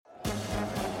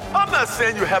not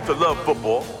saying you have to love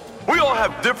football. We all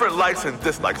have different likes and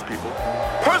dislikes, people.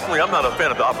 Personally, I'm not a fan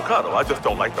of the avocado. I just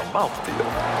don't like the mouthfeel.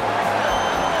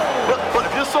 But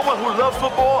if you're someone who loves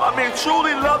football,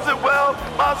 truly loves it well,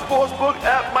 my sportsbook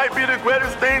app might be the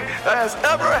greatest thing that has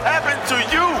ever happened to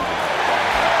you.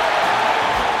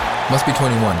 Must be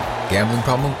 21. Gambling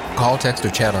problem? Call, text, or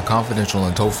chat our confidential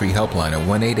and toll-free helpline at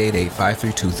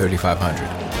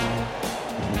 1-888-532-3500.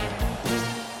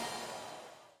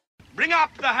 Bring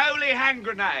up the holy hand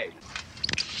grenade.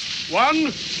 1, 2,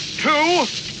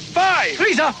 5.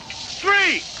 3, sir.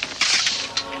 3.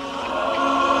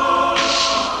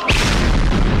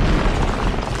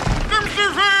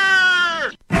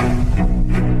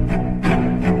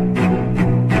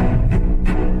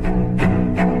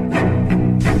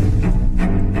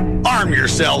 Arm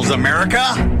yourselves, America.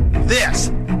 This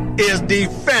is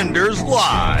Defenders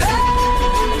Live. Here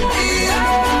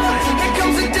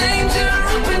comes the danger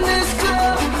up in this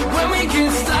club. When we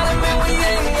get started, man, we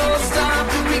ain't gonna stop.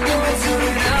 We gonna turn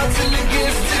it out till it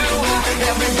gets too hot.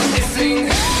 Everybody sing.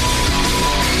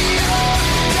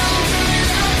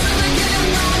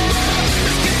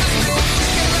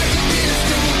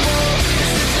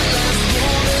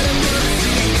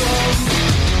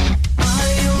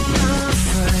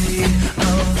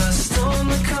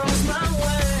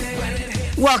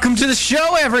 Welcome to the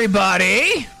show,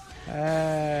 everybody.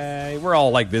 We're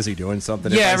all like busy doing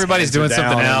something. Yeah, everybody's doing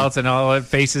something else, and all the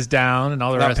faces down, and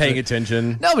all the not rest. paying of it.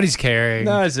 attention. Nobody's caring.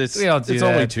 No, we don't do it's that.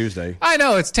 only Tuesday. I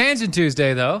know it's Tangent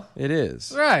Tuesday, though. It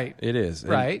is Right. It is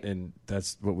Right. and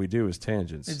that's what we do is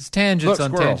tangents. It's tangents Look,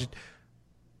 on squirrel. Tangent.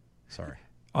 Sorry.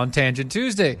 On Tangent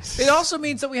Tuesday. It also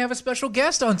means that we have a special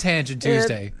guest on Tangent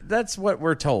Tuesday. That's what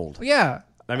we're told. Yeah.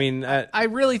 I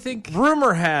really think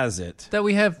rumor has it that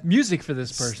we have music for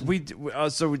this person.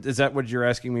 So is that what you're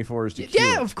asking me for? Is to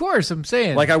Yeah, of course. I'm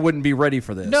saying. Like I wouldn't be ready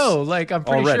for this. No, like I'm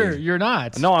pretty already. sure you're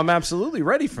not. No, I'm absolutely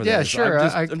ready for this. Yeah, sure.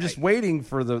 I'm just waiting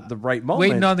for the right moment.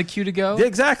 Waiting on the cue to go. Yeah,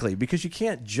 exactly, because you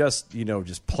can't just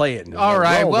play it. And all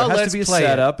right. roll. Well, there has let's to be a play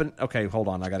setup. And okay, hold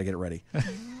on. I got to get it ready. Are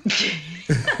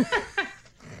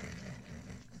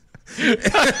you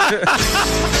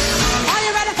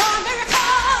ready for a miracle?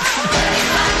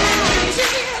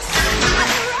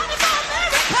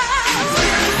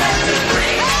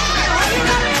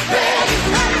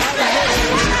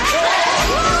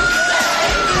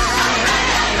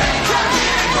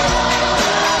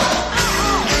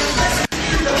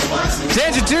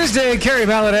 Tangent Tuesday, Carrie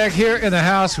Maladek here in the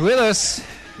house with us.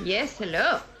 Yes,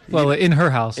 hello. Well, in her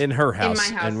house. In her house.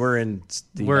 In my house. And we're in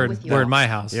we're in my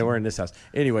house. Yeah, we're in this house.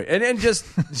 Anyway, and just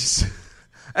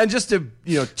and just to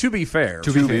to be fair.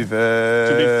 To be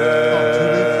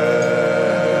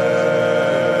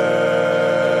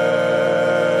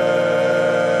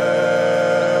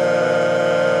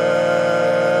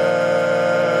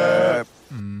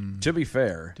To be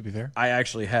fair, I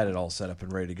actually had it all set up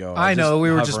and ready to go. I know,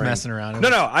 we were just hovering. messing around. No,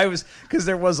 I was because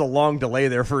there was a long delay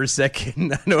there for a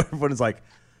second. I know everyone was like,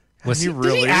 Was he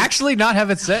really actually not have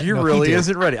it set? He No, really did.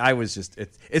 isn't ready. I was just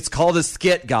it's called a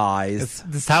skit, guys.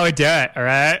 This is how we do it. All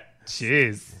right.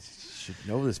 Jeez. You should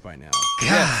know this by now.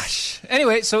 Gosh.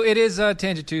 Anyway, so it is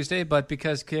Tangent Tuesday, but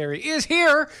because Carrie is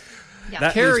here,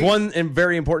 That is one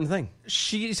very important thing.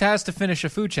 She has to finish a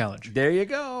food challenge. There you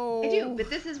go. I do, but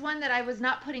this is one that I was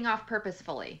not putting off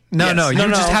purposefully. No, you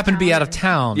just happen to be out of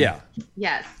town. Yeah.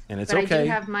 Yes. And it's but okay. I do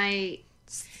have my...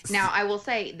 Now, I will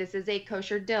say, this is a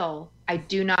kosher dill. I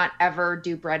do not ever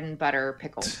do bread and butter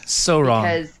pickles. So wrong.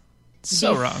 Because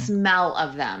So the wrong. smell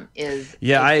of them is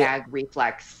a I gag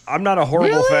reflex. I'm not a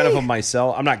horrible fan of Really? them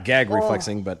myself. I'm not gag Oh.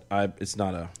 reflexing, but I'm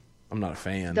not a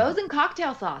fan. Those in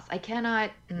cocktail sauce, I cannot...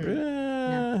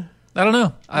 I don't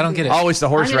know. I don't get it. Oh, it's the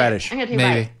horseradish. I'm gonna take a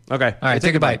Maybe. bite. Okay. All right,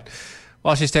 take a bite.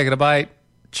 While she's taking a bite,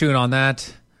 chewing on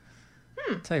that.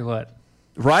 Tell you what.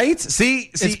 Right? See,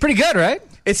 It's pretty good, right?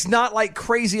 It's not like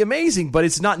crazy amazing, but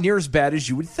it's not near as bad as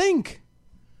you would think.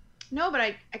 No, but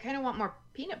I kind of want more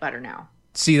peanut butter now.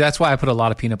 See, that's why I put a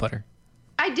lot of peanut butter.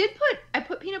 I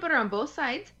put peanut butter on both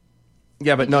sides.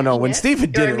 Yeah, but no. When Steven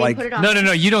did it, like put it on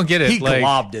No, you don't get it. he like,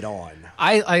 globbed it on.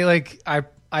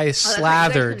 I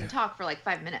slathered. didn't talk for like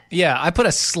 5 minutes. Yeah, I put a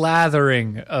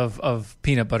slathering of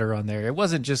peanut butter on there. It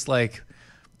wasn't just like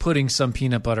putting some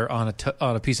peanut butter on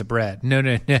a piece of bread. No,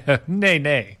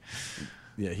 nay.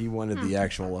 Yeah, he wanted the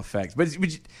actual effect, but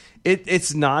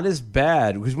it's not as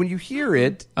bad because when you hear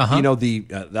it,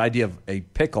 the idea of a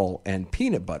pickle and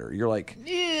peanut butter, you're like,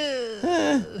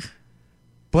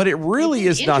 but it really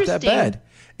is not that bad.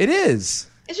 It is.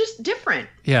 It's just different.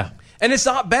 Yeah. And it's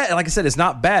not bad. Like I said, it's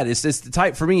not bad. It's the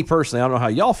type for me personally. I don't know how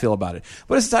y'all feel about it,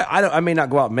 but it's the type. I may not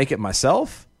go out and make it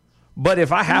myself, but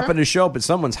if I happen to show up at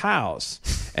someone's house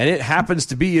and it happens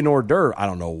to be an hors d'oeuvre. I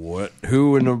don't know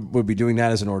would be doing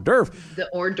that as an hors d'oeuvre. The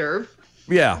hors d'oeuvre.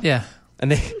 Yeah. Yeah.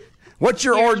 And what's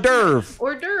your hors d'oeuvre?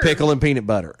 Hors d'oeuvre. Pickle and peanut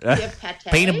butter. We have pate.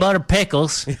 Peanut butter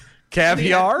pickles. We have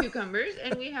Caviar. cucumbers,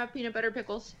 and we have peanut butter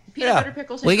pickles. Yeah. Butter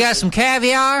pickles. We got some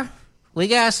caviar. We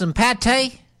got some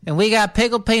pate. And we got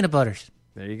pickled peanut butters.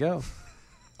 There you go.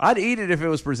 I'd eat it if it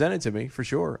was presented to me, for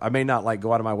sure. I may not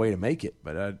go out of my way to make it,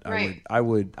 but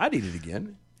I'd eat it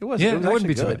again. It wasn't. Yeah, it was it wouldn't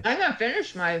be actually too good. bad. I'm gonna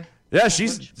finish my. Yeah,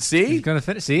 see, He's going to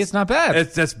finish. See, it's not bad.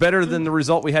 that's better than the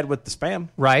result we had with the Spam.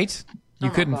 Right? You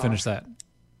my couldn't gosh. finish that.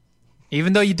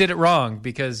 Even though you did it wrong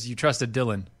because you trusted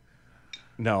Dylan.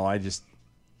 No,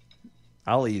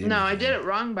 I'll eat it. No, I did it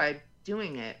wrong by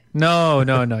doing it. No.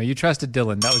 You trusted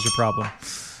Dylan. That was your problem.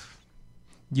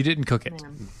 You didn't cook it.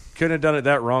 Couldn't have done it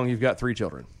that wrong. You've got 3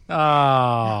 children.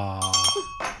 Oh.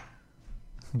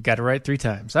 Got it right 3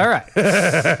 times. All right.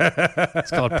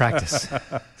 It's called practice.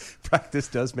 Practice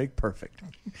does make perfect.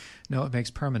 No, it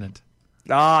makes permanent.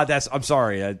 I'm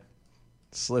sorry. A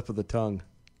slip of the tongue.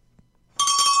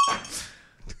 I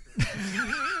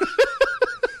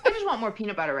just want more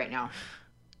peanut butter right now.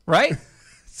 Right?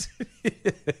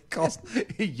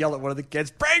 Yell at one of the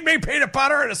kids, bring me peanut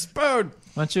butter and a spoon.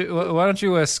 Why don't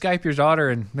you Skype your daughter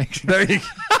and make sure There you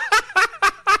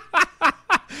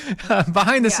go.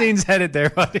 behind the scenes edit there,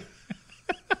 buddy.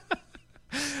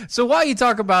 So while you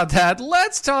talk about that,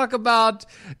 let's talk about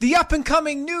the up and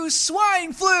coming new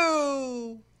swine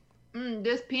flu.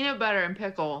 This peanut butter and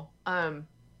pickle.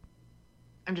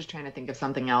 I'm just trying to think of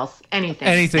something else. Anything.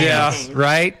 Else,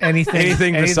 right?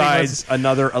 Anything besides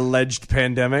another alleged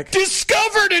pandemic.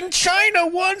 discovered in China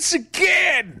once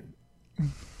again.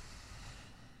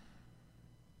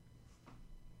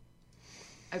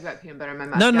 I've got peanut butter in my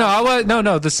mouth.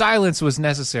 No. The silence was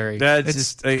necessary. That's it's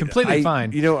just completely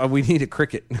fine. You know, we need a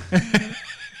cricket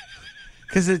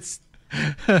because it's.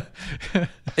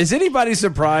 Is anybody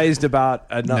surprised about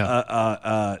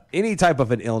any type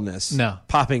of an illness No.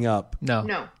 popping up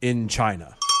No. in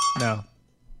China? No.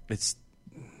 It's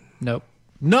Nope.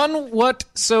 None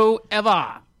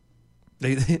whatsoever.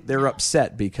 they're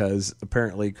upset because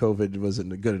apparently COVID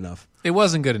wasn't good enough. It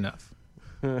wasn't good enough.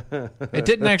 It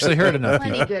didn't actually hurt enough.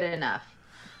 Plenty good enough.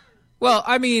 Well,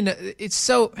 I mean, it's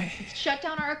so. Shut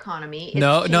down our economy. It's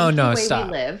No, changed the way stop.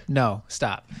 We live. No,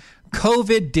 stop.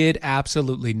 COVID did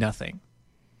absolutely nothing.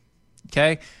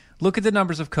 Okay? Look at the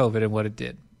numbers of COVID and what it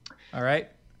did. All right?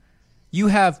 You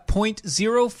have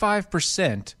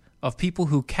 0.05% of people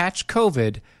who catch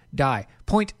COVID die.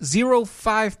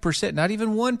 0.05%, not even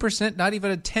 1%, not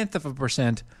even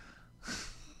 0.1%.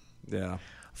 Yeah.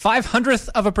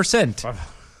 0.05%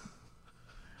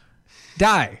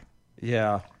 die.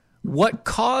 Yeah. What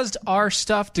caused our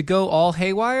stuff to go all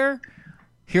haywire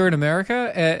here in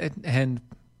America and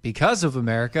because of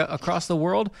America across the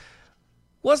world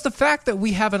was the fact that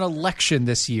we have an election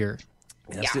this year.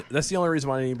 That's the only reason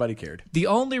why anybody cared. The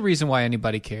only reason why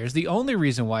anybody cares, the only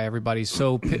reason why everybody's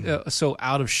so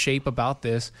out of shape about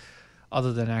this,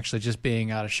 other than actually just being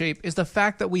out of shape, is the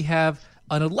fact that we have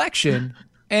an election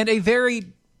and a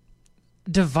very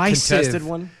divisive Contested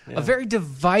one? Yeah. A very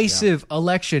divisive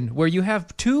election where you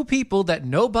have 2 people that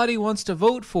nobody wants to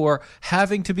vote for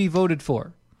having to be voted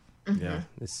for. Yeah.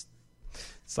 It's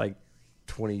like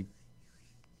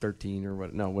 2013 or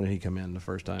what? No, when did he come in the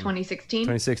first time? 2016.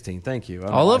 2016. Thank you.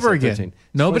 All over again.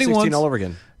 Nobody 2016 wants all over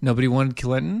again. Nobody wanted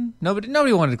Clinton.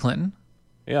 Nobody wanted Clinton.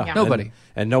 Yeah. Nobody.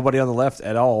 And nobody on the left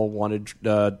at all wanted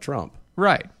Trump.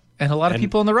 Right. And a lot of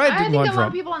people on the right I didn't think want a lot of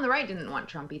Trump. people on the right didn't want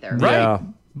Trump either. Right. Yeah.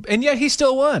 And yet he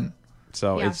still won.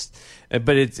 So Yeah.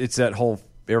 it's that whole,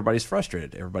 everybody's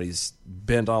frustrated. Everybody's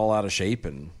bent all out of shape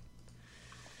and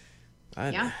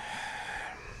Yeah.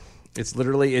 it's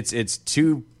literally, it's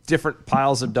 2 different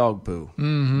piles of dog poo.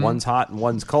 Mm-hmm. One's hot and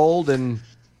one's cold. And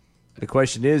the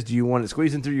question is, do you want it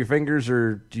squeezing through your fingers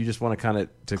or do you just want to kind of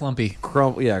Clumpy.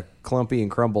 Clumpy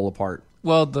and crumble apart?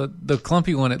 Well, the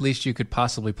clumpy one, at least you could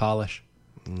possibly polish.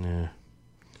 Yeah.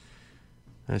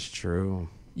 That's true.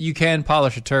 You can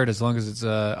polish a turd as long as it's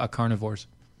a carnivore's.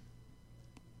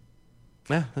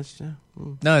 Yeah,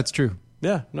 No, it's true.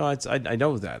 yeah. No, I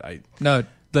know that. No,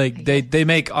 they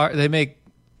make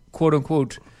quote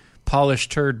unquote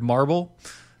polished turd marble.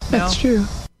 That's true.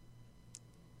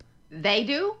 They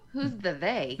do? Who's the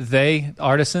they? They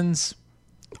artisans,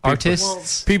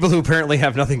 artists, People who apparently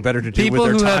have nothing better to do people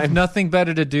with their who time. have nothing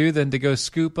better to do than to go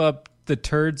scoop up the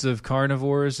turds of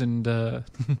carnivores and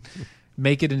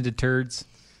make it into turds.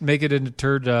 Make it into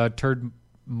turd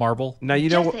marble. Now you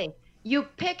know Jesse, You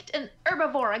picked an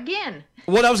herbivore again.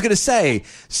 What I was going to say.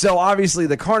 So obviously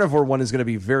the carnivore one is going to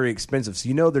be very expensive.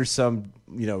 So there's some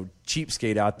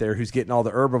cheapskate out there who's getting all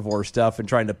the herbivore stuff and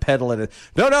trying to peddle it.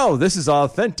 No, this is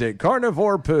authentic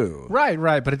carnivore poo.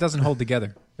 Right, but it doesn't hold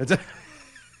together.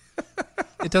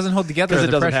 It doesn't hold together because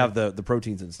it doesn't pressure. have the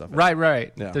proteins and stuff.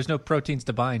 Right. Yeah. There's no proteins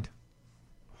to bind.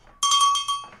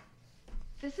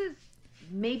 This is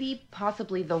maybe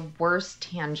possibly the worst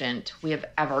tangent we have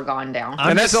ever gone down.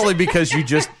 And that's only because you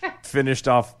just finished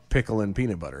off pickle and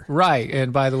peanut butter. Right.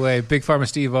 And by the way, Big Pharma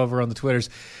Steve over on the Twitters.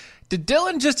 Did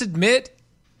Dylan just admit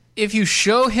if you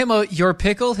show him your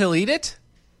pickle, he'll eat it?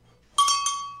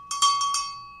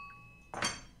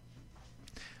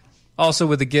 Also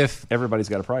with a GIF. Everybody's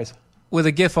got a price. With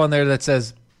a GIF on there that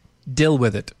says, "Dill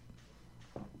with it."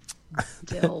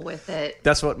 Deal with it.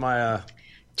 That's what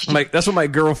that's what my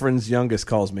girlfriend's youngest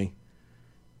calls me.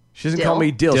 She doesn't call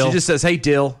me Dill. Dill. She just says, "Hey,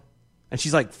 Dill," and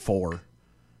she's like 4.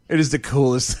 It is the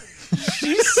coolest. She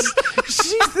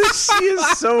is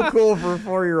so cool for a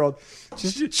 4-year-old.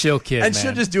 Chill kid, and man.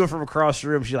 she'll just do it from across the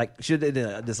room. She'll do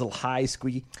this little high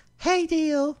squeaky. Hey,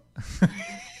 Dill.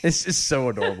 It's just so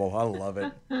adorable. I love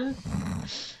it.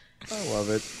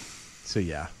 So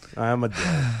yeah, I'm a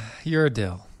Dill. You're a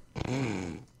Dill.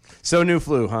 So new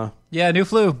flu, huh? Yeah, new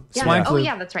flu. Yeah. Swine flu. Oh,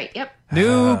 yeah, that's right. Yep.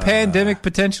 New pandemic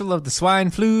potential of the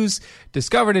swine flus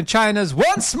discovered in China's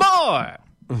once more.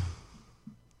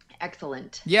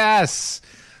 Excellent. Yes.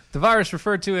 The virus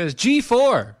referred to as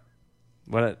G4.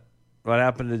 What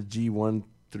happened to G1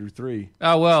 through 3?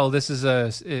 Oh, well, this is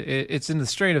it's in the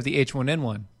strain of the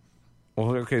H1N1.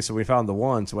 Well, okay, so we found the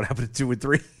 1. So what happened to 2 and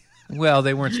 3? Well,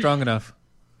 they weren't strong enough.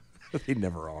 They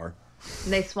never are.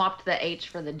 And they swapped the H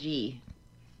for the G.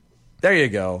 There you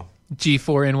go.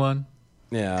 G4N1.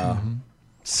 Yeah.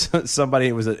 Somebody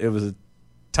it was a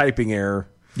typing error.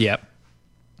 Yep.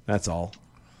 That's all.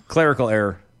 Clerical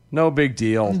error. No big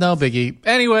deal. No biggie.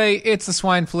 Anyway, it's the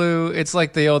swine flu. It's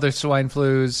like the other swine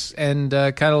flus, and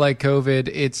kind of like COVID,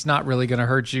 it's not really going to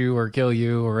hurt you or kill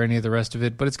you or any of the rest of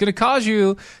it, but it's going to cause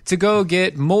you to go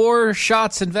get more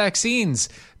shots and vaccines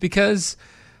because,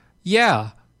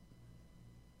 yeah.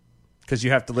 Because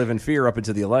you have to live in fear up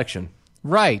until the election.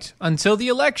 Right. Until the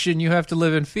election, you have to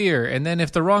live in fear. And then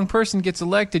if the wrong person gets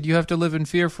elected, you have to live in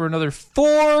fear for another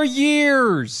 4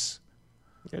 years.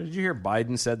 Yeah, did you hear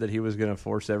Biden said that he was going to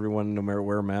force everyone to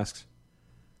wear masks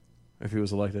if he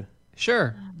was elected?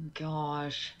 Sure.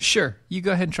 Gosh. Sure. You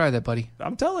go ahead and try that, buddy.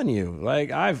 I'm telling you,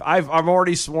 like I've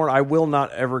already sworn I will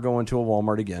not ever go into a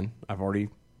Walmart again.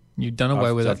 You've done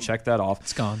away with I've it. checked that off.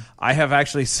 It's gone. I have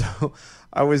actually. So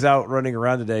I was out running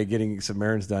around today getting some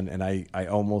errands done, and I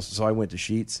went to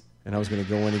Sheetz, and I was going to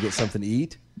go in and get something to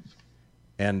eat,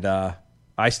 and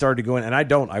I started to go in, and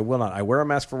I will not. I wear a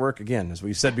mask for work again, as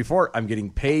we said before. I'm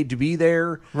getting paid to be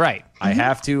there. Right. I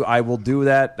have to. I will do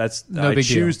that. I big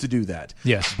choose deal. to do that.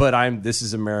 Yes. But this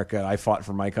is America. I fought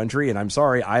for my country, and I'm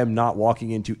sorry. I am not walking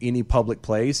into any public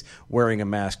place wearing a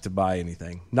mask to buy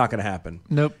anything. Not going to happen.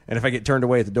 Nope. And if I get turned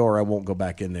away at the door, I won't go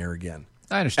back in there again.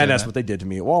 I understand. And that's that. what they did to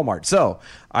me at Walmart. So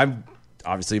I'm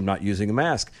not using a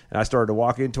mask, and I started to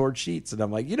walk in towards Sheetz, and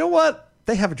I'm like, you know what?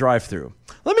 They have a drive-through.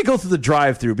 Let me go through the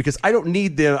drive-through because I don't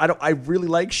need them. I really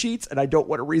like Sheetz, and I don't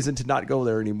want a reason to not go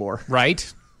there anymore.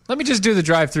 Right. Let me just do the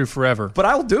drive-through forever. But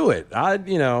I'll do it.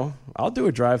 I'll do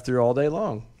a drive-through all day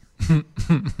long.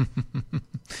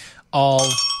 All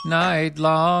night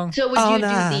long. So would you do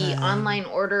the online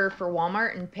order for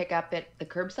Walmart and pick up at the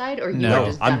curbside, or you No, were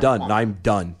just I'm done. with Walmart? I'm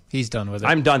done. He's done with it.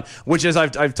 I'm done. Which is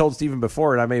I've told Stephen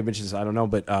before, and I may have mentioned this. I don't know,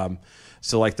 but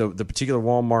so like the particular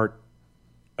Walmart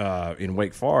in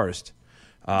Wake Forest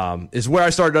is where I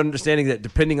started understanding that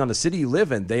depending on the city you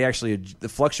live in, they actually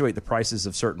fluctuate the prices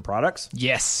of certain products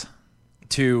Yes.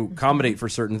 to accommodate for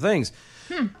certain things.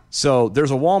 So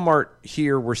there's a Walmart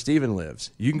here where Stephen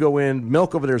lives. You can go in.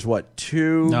 Milk over there is what,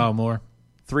 No, more.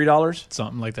 $3?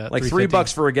 Something like that. Like $3.50.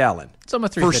 $3 for a gallon. It's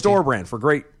almost for $3.50. store brand the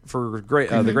great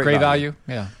Great value.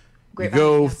 Yeah. You Great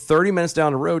go value, yeah. 30 minutes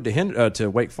down the road to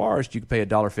Wake Forest, you can pay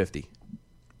 $1.50.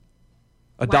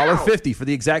 $1.50 for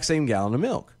the exact same gallon of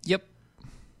milk. Yep.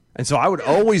 And so I would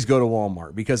always go to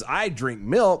Walmart because I drink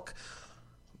milk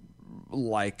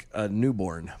like a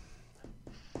newborn.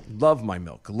 Love my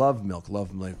milk. Love milk.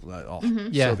 Love milk. Oh,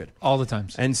 Yeah. so good. All the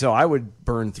times. And so I would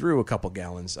burn through a couple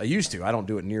gallons. I used to. I don't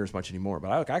do it near as much anymore,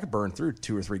 but I could burn through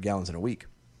 2 or 3 gallons in a week.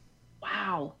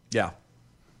 Wow. Yeah.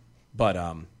 But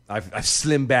I've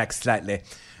slimmed back slightly.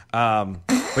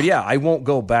 But yeah, I won't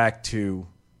go back to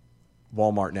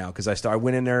Walmart now because I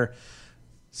went in there,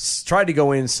 tried to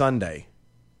go in Sunday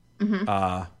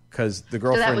because the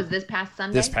girlfriend. So that was this past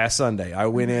Sunday? This past Sunday, I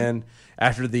went in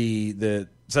after the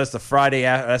So that's the Friday.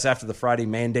 That's after the Friday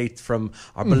mandate from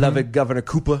our beloved Governor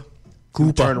Cooper.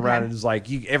 Who turned around and was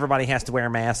like, everybody has to wear a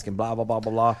mask and blah, blah, blah,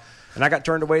 blah, blah. And I got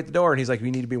turned away at the door, and he's like,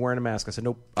 you need to be wearing a mask. I said,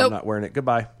 nope. I'm not wearing it.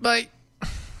 Goodbye. Bye.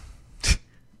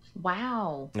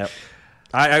 Wow. Yep.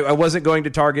 I wasn't going to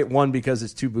Target, one, because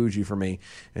it's too bougie for me,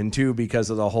 and two, because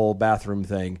of the whole bathroom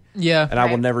thing. Yeah. And I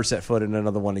will never set foot in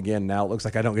another one again. Now it looks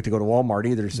like I don't get to go to Walmart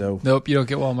either. So Nope, you don't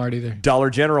get Walmart either. Dollar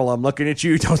General, I'm looking at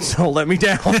you. Don't let me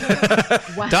down.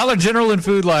 Dollar General and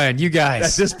Food Lion, you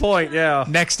guys. At this point, yeah.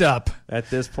 Next up. At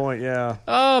this point, yeah.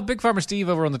 Oh, Big Farmer Steve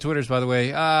over on the Twitters, by the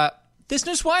way. This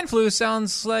new swine flu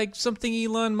sounds like something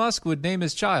Elon Musk would name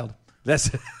his child.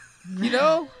 That's You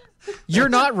know? You're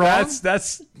not wrong.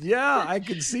 that's yeah, I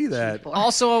can see that.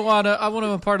 Also, I want to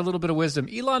impart a little bit of wisdom.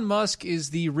 Elon Musk is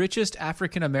the richest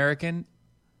African American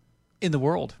in the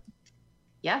world.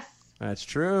 Yes. That's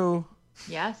true.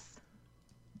 Yes.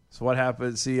 So what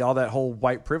happens? See, all that whole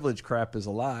white privilege crap is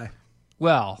a lie.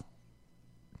 Well,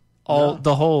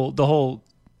 the whole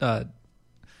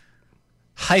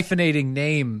hyphenating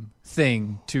name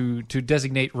thing to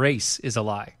designate race is a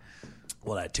lie.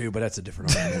 Well, that too, but that's a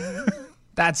different argument.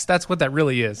 That's what that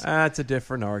really is. That's a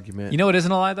different argument. You know what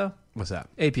isn't a lie though? What's that?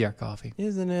 APR coffee.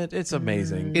 Isn't it? It's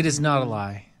amazing. It is not a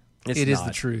lie. It's It is not.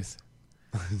 the truth.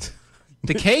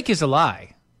 The cake is a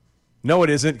lie. No, it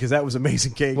isn't, because that was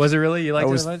amazing cake. Was it really? You liked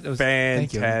That was it?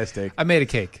 fantastic. Thank you. I made a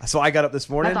cake. So I got up this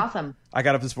morning. That's awesome. I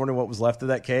got up this morning. What was left of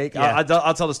that cake? Yeah.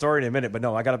 I'll tell the story in a minute. But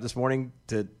no, I got up this morning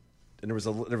and there was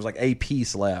like a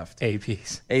piece left. A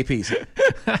piece. A piece.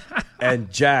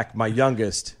 And Jack, my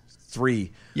youngest,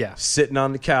 3, Yeah. sitting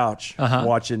on the couch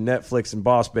watching Netflix and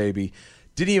Boss Baby,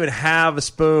 didn't even have a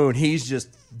spoon. He's just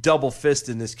double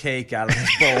fisting this cake out of his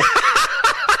bowl.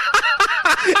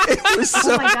 It was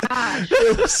so, Oh my gosh.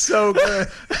 it was so good.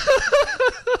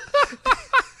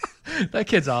 That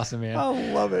kid's awesome, man.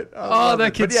 I love it.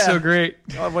 That kid's so great.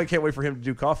 I can't wait for him to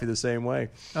do coffee the same way.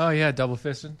 Oh yeah, double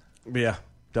fisting. Yeah,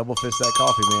 double fist that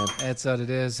coffee, man. That's what it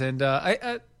is. And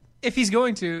if he's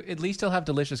going to, at least he'll have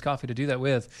delicious coffee to do that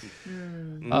with.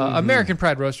 American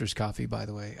Pride Roasters coffee, by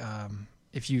the way.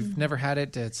 If you've never had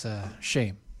it, it's a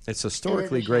shame. It's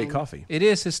historically great coffee. It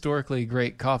is historically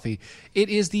great coffee. It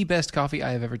is the best coffee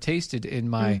I have ever tasted in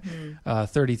my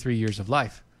 33 years of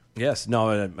life. Yes,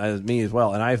 no, me as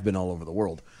well. And I've been all over the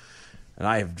world, and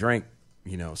I have drank,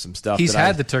 some stuff. He's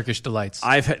had the Turkish delights.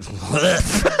 I've had.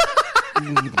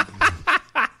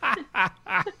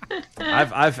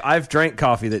 I've drank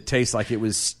coffee that tastes like it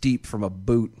was steeped from a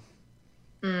boot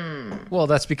Well,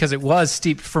 that's because it was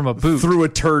steeped from a boot. through a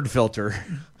turd filter.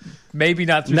 Maybe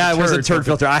not through No, the it wasn't a turd but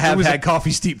filter. I have it was had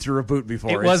coffee steeped through a boot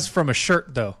before. It was from a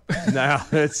shirt, though. No,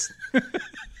 it's.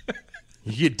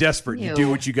 You get desperate. You Ew. do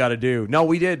what you got to do. No,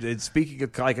 we did. And speaking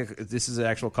of this is an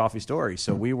actual coffee story.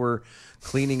 So we were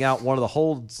cleaning out one of the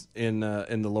holds in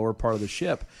the lower part of the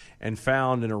ship and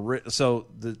found so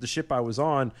the ship I was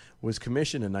on was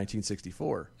commissioned in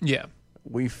 1964. Yeah.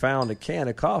 We found a can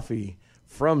of coffee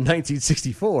from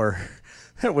 1964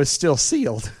 that was still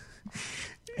sealed.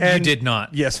 And you did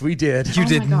not. Yes, we did. You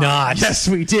did not. Yes,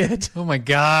 we did. Oh, my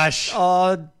gosh.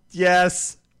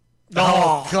 Yes.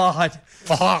 Oh, God.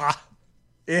 Ah.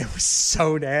 It was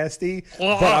so nasty,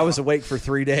 but I was awake for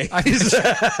 3 days.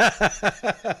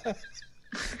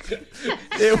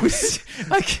 It was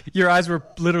like your eyes were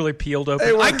literally peeled open.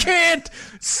 They were- I can't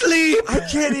sleep. I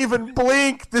can't even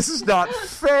blink. This is not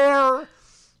fair.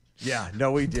 Yeah,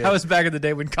 no, we did. That was back in the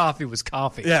day when coffee was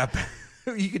coffee. Yeah,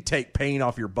 you could take paint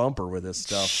off your bumper with this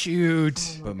stuff.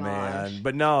 Shoot. But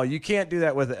but no, you can't do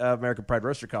that with American Pride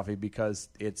Roaster coffee because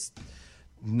it's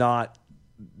not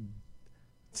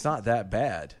that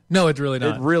bad. No, it's really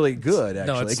not. It's really good,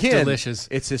 actually. No, it's Again, delicious.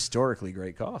 It's historically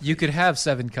great coffee. You could have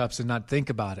 7 cups and not think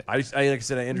about it. I like I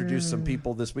said, I introduced some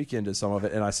people this weekend to some of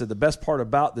it, and I said the best part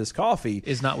about this coffee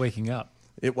Is not waking up.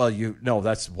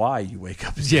 that's why you wake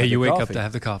up. Yeah, you wake up to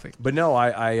have the coffee. But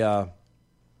no,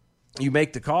 you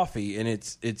make the coffee, and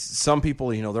it's some people,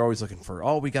 they're always looking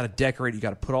for, we got to decorate, you got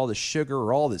to put all this sugar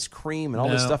or all this cream and all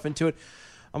this No. stuff into it.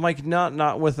 I'm like,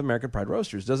 not with American Pride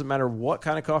Roasters. Doesn't matter what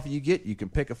kind of coffee you get, you can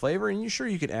pick a flavor, and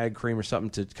you can add cream or something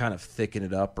to kind of thicken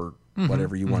it up or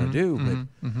whatever you want to do.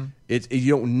 But you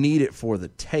don't need it for the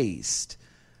taste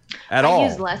at all. I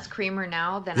use less creamer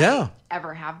now than Yeah. I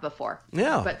ever have before.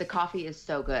 Yeah. But the coffee is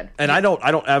so good. And I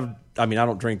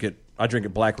don't drink it. I drink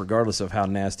it black regardless of how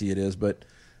nasty it is. But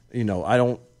I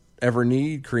don't ever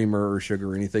need creamer or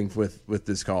sugar or anything with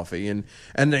this coffee. And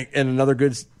another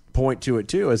good point to it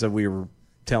too, as we were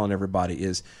telling everybody,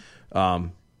 is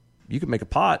you can make a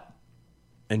pot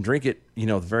and drink it,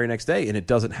 the very next day, and it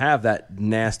doesn't have that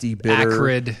nasty, bitter,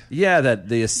 acrid. Yeah, that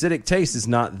the acidic taste is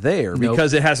not there Nope.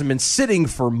 because it hasn't been sitting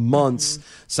for months,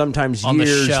 sometimes On the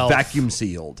years, shelf. vacuum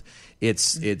sealed.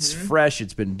 It's fresh.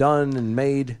 It's been done and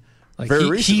made Like very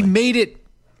he recently. made it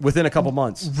within a couple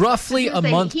months. roughly I was a gonna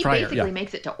say, month he prior. basically Yeah.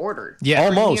 makes it to order. Yeah.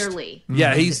 Almost. Nearly. Yeah,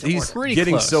 Makes he's it to order. Pretty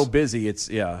getting close. so busy.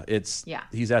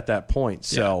 He's at that point.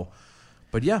 So,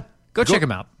 but yeah. Go check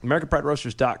him out.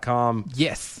 AmericanPrideRoasters.com.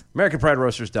 Yes.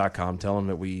 AmericanPrideRoasters.com. Tell them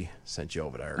that we sent you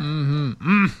over there.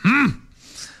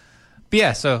 But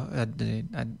yeah, so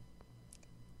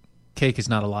cake is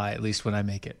not a lie, at least when I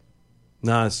make it.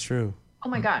 No, it's true. Oh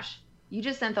my gosh. You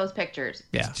just sent those pictures.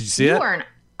 Yeah. Did you see You it? are an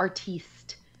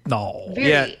artiste. No. Very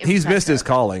Yeah, he's missed his impressive.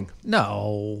 calling.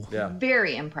 No. Yeah.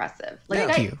 Very impressive.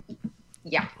 Thank you.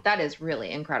 Yeah, that is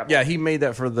really incredible. Yeah, he made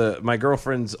that for my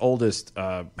girlfriend's oldest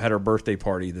had her birthday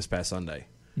party this past Sunday.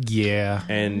 Yeah.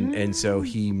 And so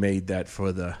he made that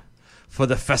for the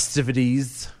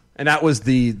festivities. And that was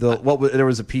there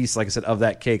was a piece, like I said, of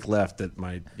that cake left that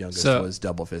my youngest was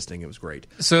double fisting. It was great.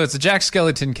 So it's a Jack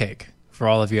Skellington cake for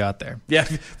all of you out there. Yeah,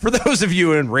 for those of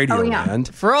you in radio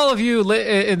land. For all of you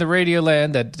in the radio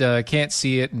land that can't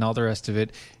see it and all the rest of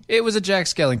it, it was a Jack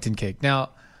Skellington cake. Now,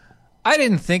 I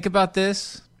didn't think about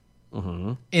this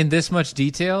in this much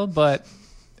detail, but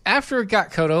after it got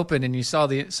cut open and you saw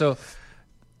so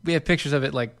we have pictures of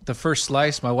it, like the first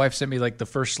slice. My wife sent me like the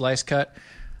first slice cut.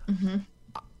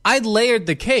 I layered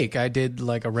the cake. I did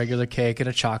like a regular cake and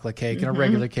a chocolate cake and a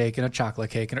regular cake and a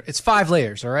chocolate cake. And it's 5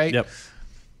 layers, all right? Yep.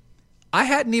 I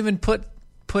hadn't even put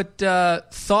thought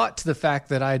to the fact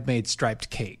that I had made striped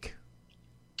cake.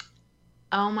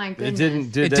 Oh my It goodness.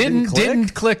 Didn't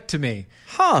click to me.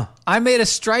 Huh. I made a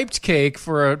striped cake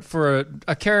for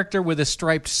a character with a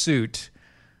striped suit.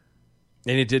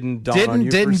 And it didn't dawn on you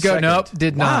Didn't for a go. second. Nope.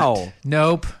 Did not. Wow.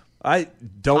 Nope. I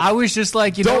was just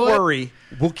like, you know don't what? worry.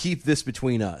 We'll keep this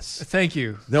between us. Thank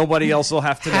you. Nobody else will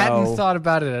have to Hadn't know. thought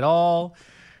about it at all.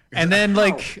 And then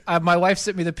my wife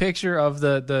sent me the picture of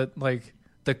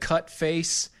the cut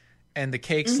face and the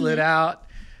cake slid out.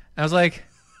 I was like,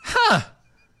 huh.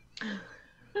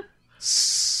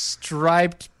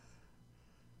 Striped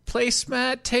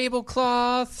placemat,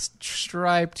 tablecloth,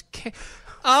 striped cake.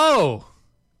 Oh,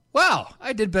 wow.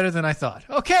 I did better than I thought.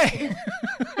 Okay.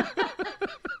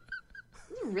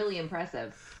 Really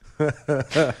impressive.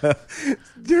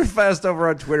 You're fast over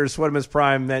on Twitter, Sweatimus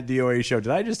Prime, that DOA show.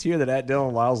 Did I just hear that at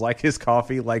Dylan Lyles like his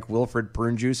coffee like Wilfred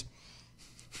Prune Juice?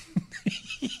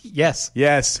 Yes.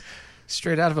 Yes.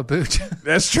 Straight out of a boot.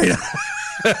 That's straight up.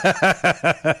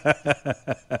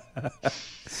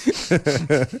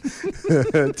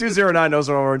 209 knows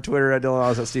over on Twitter at Dylan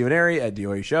Lyles, at Stephen Airy, at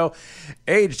DOA Show.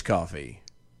 Aged coffee.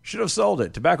 Should have sold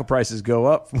it. Tobacco prices go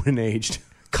up when aged.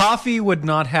 Coffee would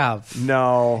not have.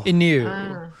 No. In you.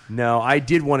 No, I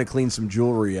did want to clean some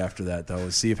jewelry after that, though,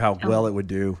 and see how well it would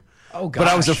do. Oh, But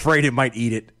I was gosh. afraid it might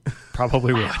eat it.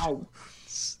 Probably would. Wow.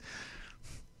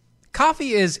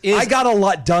 Coffee is I got a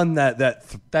lot done that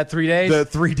 3 days. the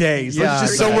 3 days. Yeah, Let's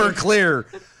just so we're clear.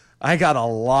 I got a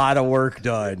lot of work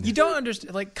done. You don't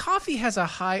understand. Like, coffee has a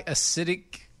high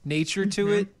acidic nature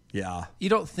to it. Yeah. You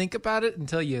don't think about it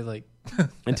until you like.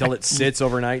 Until it sits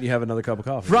overnight and you have another cup of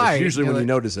coffee. Right. That's usually You're when you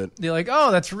like- notice it. You're like,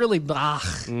 oh, that's really blah.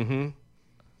 Mm-hmm.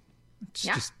 It's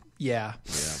Yeah. just yeah.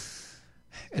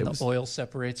 And the oil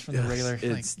separates from the regular. It's,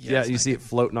 like, yeah, it's you not see it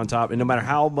floating on top. And no matter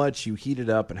how much you heat it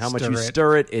up and how much you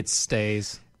Stir it. stir it,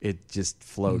 stays. it just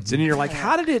floats. And you're like,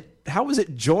 how was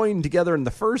it joined together in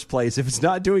the first place if it's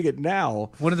not doing it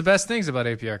now? One of the best things about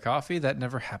APR coffee that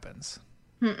never happens.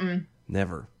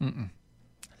 Never.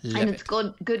 And it's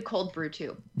good cold brew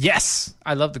too. Yes,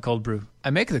 I love the cold brew. I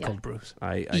make the cold brews.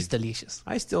 It's delicious.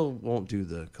 I still won't do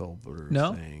the cold brew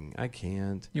No? thing. I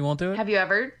can't. You won't do it? Have you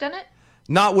ever done it?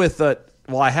 Not with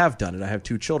well, I have done it. I have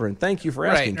 2 children. Thank you for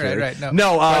asking, Carrie. Right. No,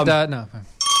 No, But, no. no.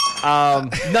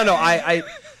 I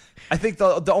think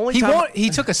the only time He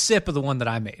took a sip of the one that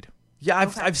I made, yeah,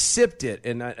 I've sipped it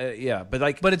and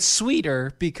but it's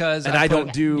sweeter because I put,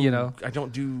 don't do you know. I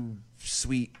don't do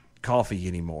sweet coffee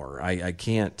anymore. I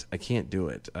can't do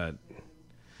it.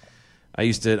 I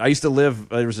used to live.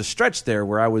 There was a stretch there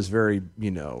where I was very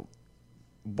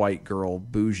white girl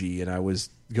bougie, and I was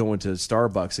going to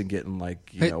Starbucks and getting white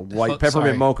peppermint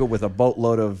sorry. mocha with a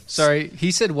boatload of. Sorry,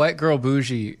 he said white girl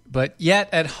bougie, but yet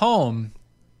at home,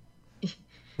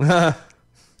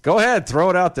 Go ahead, throw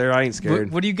it out there. I ain't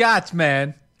scared. what do you got, man?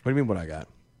 What do you mean? What I got?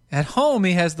 At home,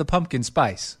 he has the pumpkin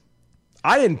spice.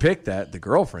 I didn't pick that. The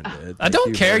girlfriend did. I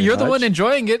don't care. You're the one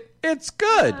enjoying it. It's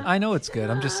good. I know it's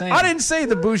good. I'm just saying. I didn't say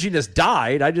the bouginess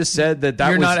died. I just said that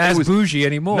You're not as bougie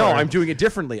anymore. No, I'm doing it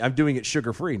differently. I'm doing it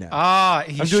sugar-free now.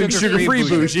 He's I'm doing sugar-free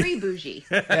bougie. Sugar-free bougie.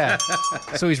 Yeah.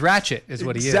 So he's ratchet is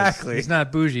what he is. Exactly. He's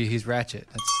not bougie. He's ratchet.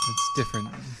 That's different.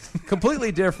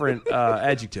 Completely different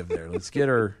adjective there. Let's get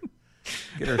our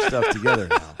stuff together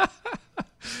now.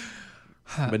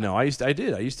 But no, I used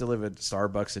to live at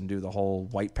Starbucks and do the whole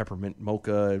white peppermint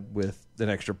mocha with an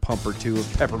extra pump or two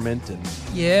of peppermint and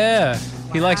Yeah.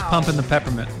 He likes pumping the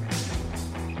peppermint.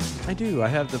 I do. I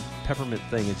have the peppermint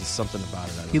thing. It's just something about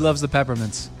it. He loves the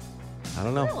peppermints. I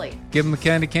don't know. Really? Give him a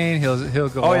candy cane, he'll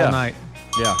go all night.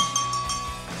 Yeah.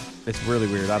 It's really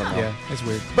weird. I don't know. Yeah, it's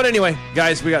weird. But anyway,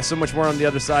 guys, we got so much more on the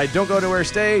other side. Don't go nowhere.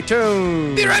 Stay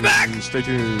tuned. Be right back. Stay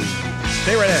tuned.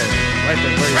 Stay right there. Right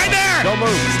there. Where you Right are. there. Don't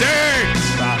move. Stay.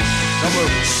 Stop. Don't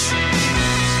move.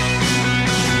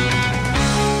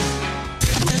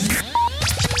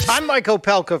 I'm Mike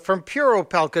Opelka from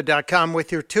PureOpelka.com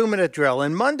with your 2-minute drill.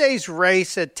 In Monday's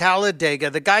race at Talladega,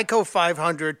 the Geico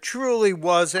 500 truly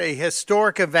was a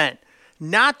historic event.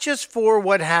 Not just for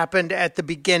what happened at the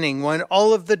beginning when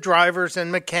all of the drivers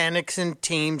and mechanics and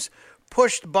teams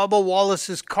pushed Bubba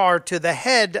Wallace's car to the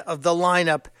head of the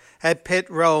lineup at pit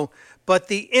row, but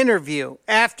the interview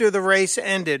after the race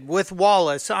ended with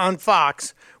Wallace on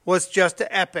Fox was just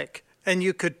epic, and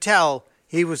you could tell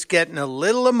he was getting a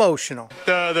little emotional.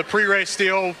 The pre-race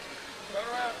deal.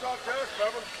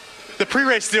 The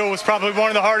pre-race deal was probably one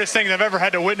of the hardest things I've ever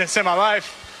had to witness in my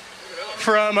life.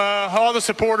 From all the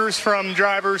supporters, from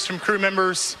drivers, from crew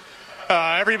members,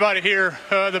 everybody here,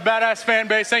 the Badass fan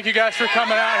base. Thank you guys for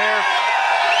coming out here.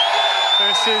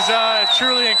 This is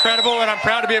truly incredible, and I'm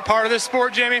proud to be a part of this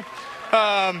sport, Jamie.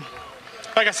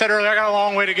 Like I said earlier, I got a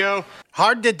long way to go.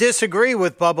 Hard to disagree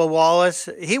with Bubba Wallace.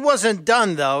 He wasn't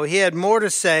done, though. He had more to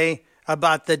say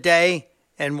about the day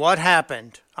and what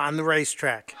happened on the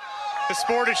racetrack. The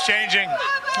sport is changing.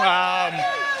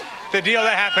 The deal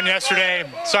that happened yesterday,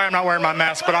 sorry I'm not wearing my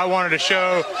mask, but I wanted to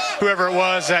show whoever it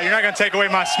was that you're not going to take away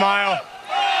my smile,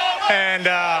 and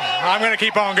I'm going to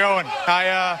keep on going.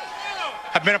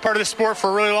 I've been a part of this sport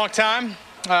for a really long time.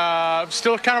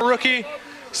 Still kind of rookie,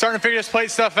 starting to figure this plate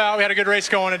stuff out. We had a good race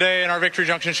going today in our Victory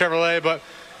Junction Chevrolet, but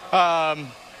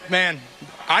man,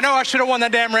 I know I should have won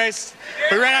that damn race.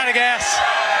 We ran out of gas.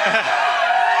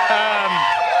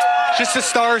 Just the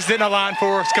stars didn't align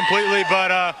for us completely,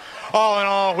 but all in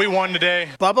all, we won today.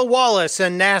 Bubba Wallace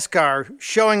and NASCAR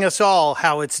showing us all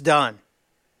how it's done.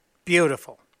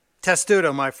 Beautiful.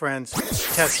 Testudo, my friends.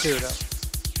 Testudo.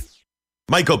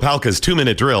 Mike Opelka's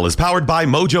 2-minute drill is powered by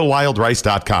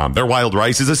MojoWildRice.com. Their wild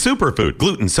rice is a superfood,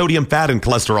 gluten, sodium, fat, and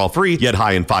cholesterol-free, yet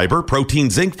high in fiber, protein,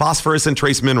 zinc, phosphorus, and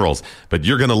trace minerals. But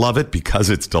you're going to love it because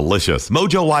it's delicious.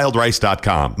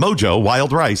 MojoWildRice.com.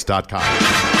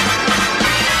 MojoWildRice.com.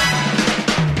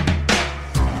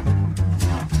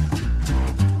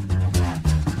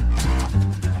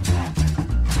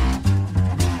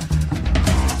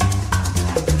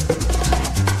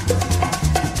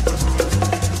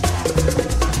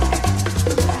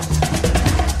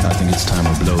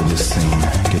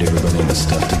 Get everybody in the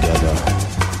stuff together.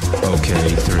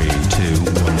 Okay, 3, 2,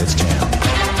 1, let's jam.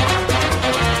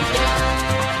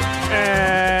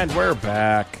 And we're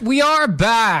back. We are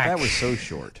back. That was so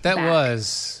short. That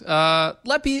was.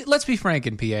 Let's be frank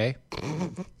in PA.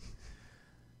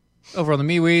 Over on the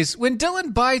MeWe's, when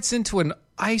Dylan bites into an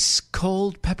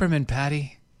ice-cold peppermint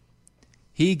patty,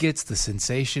 he gets the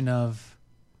sensation of...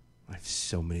 I have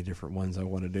so many different ones I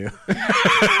want to do.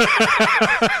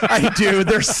 I do.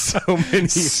 There's so many.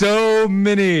 So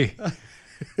many. I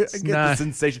get the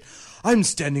sensation. I'm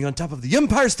standing on top of the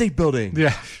Empire State Building.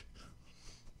 Yeah.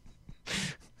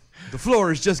 The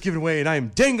floor is just given way, and I am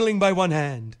dangling by one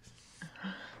hand.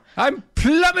 I'm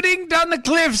plummeting down the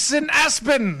cliffs in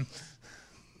Aspen.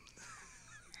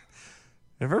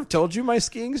 Have I ever told you my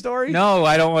skiing story? No,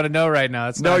 I don't want to know right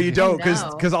now. No, you don't,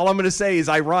 because all I'm going to say is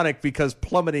ironic because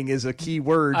plummeting is a key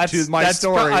word to my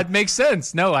story. That makes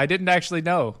sense. No, I didn't actually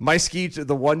know. My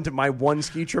one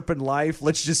ski trip in life,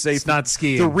 let's just say... It's not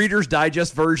skiing. The Reader's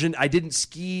Digest version, I didn't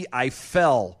ski, I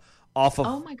fell off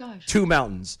of 2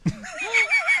 mountains.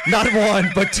 Not one,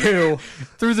 but 2.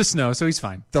 Through the snow, so he's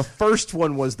fine. The first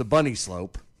one was the bunny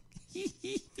slope.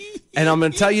 And I'm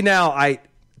going to tell you now,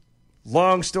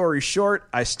 long story short,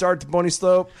 I start the bunny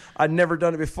slope. I'd never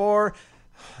done it before.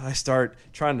 I start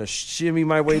trying to shimmy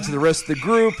my way to the rest of the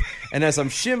group. And as I'm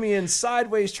shimmying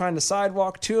sideways, trying to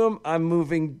sidewalk to them, I'm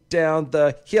moving down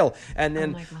the hill. And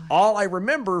then all I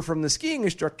remember from the skiing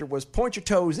instructor was point your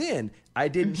toes in. I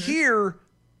didn't hear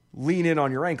lean in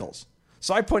on your ankles.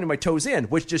 So I pointed my toes in,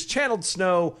 which just channeled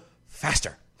snow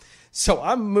faster. So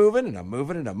I'm moving and I'm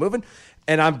moving and I'm moving,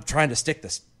 and I'm trying to stick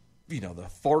this, the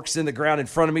forks in the ground in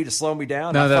front of me to slow me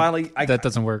down. No, that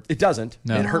doesn't work. It doesn't.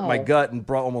 No. It hurt my gut and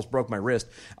almost broke my wrist.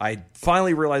 I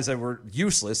finally realized they were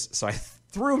useless, so I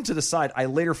threw them to the side. I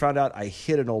later found out I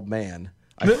hit an old man.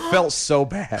 I felt so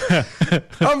bad.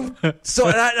 I'm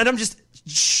just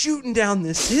shooting down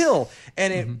this hill,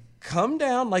 and it come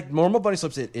down like normal bunny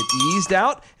slopes. It eased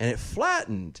out and it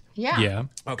flattened. Yeah.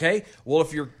 Okay. Well,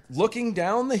 if you're looking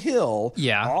down the hill,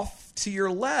 off to your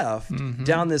left,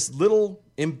 down this little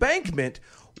embankment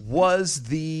was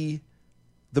the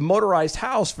motorized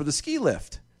house for the ski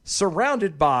lift,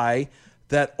 surrounded by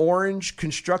that orange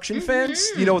construction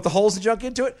fence, with the holes and junk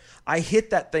into it. I hit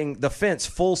that thing, the fence,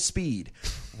 full speed,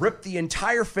 ripped the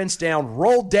entire fence down,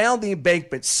 rolled down the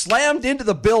embankment, slammed into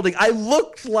the building. I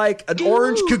looked like an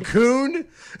orange cocoon.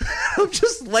 I'm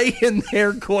just laying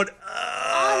there going,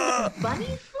 on the bunny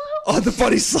slope? On the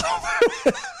bunny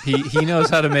slope. He knows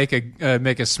how to make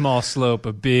a small slope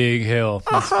a big hill.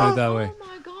 Let's put it that way.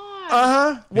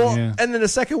 Well, and then the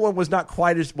second one was not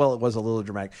quite as well. It was a little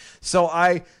dramatic. So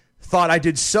I thought I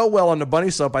did so well on the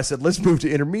bunny slope. I said, let's move to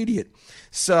intermediate.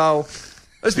 So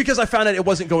it's because I found out it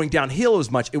wasn't going downhill as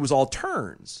much. It was all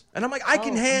turns. And I'm like, I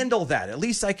can handle that. At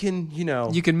least I can,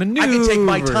 You can maneuver. I can take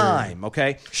my time,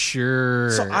 okay?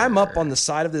 Sure. So I'm up on the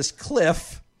side of this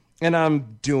cliff, and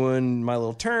I'm doing my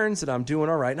little turns, and I'm doing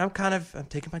all right. And I'm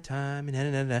taking my time,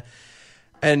 and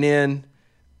then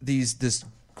this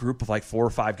group of like 4 or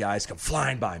 5 guys come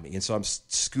flying by me. And so I'm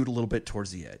scoot a little bit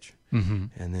towards the edge. And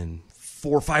then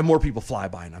 4 or 5 more people fly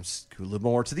by, and I'm scoot a little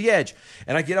more to the edge.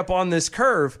 And I get up on this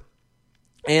curve,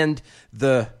 and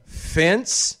the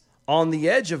fence on the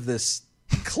edge of this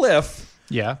cliff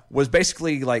was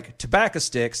basically like tobacco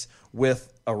sticks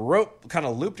with a rope kind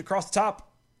of looped across the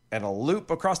top and a loop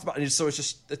across the bottom. So it's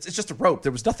just a rope.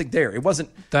 There was nothing there. It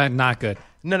wasn't... Not good.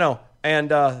 No.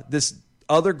 And this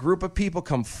other group of people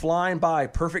come flying by,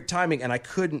 perfect timing, and I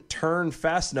couldn't turn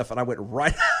fast enough, and I went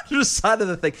right out to the side of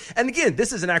the thing. And again,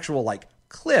 this is an actual like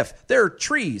cliff. There are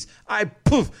trees.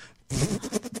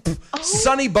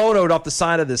 Sonny Bono'd off the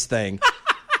side of this thing,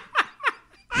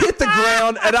 hit the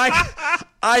ground, and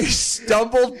I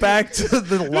stumbled back to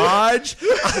the lodge.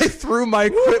 I threw my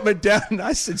equipment down, and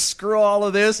I said, screw all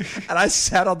of this, and I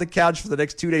sat on the couch for the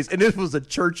next 2 days. And it was a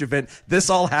church event. This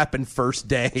all happened first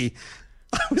day.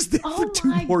 I was there for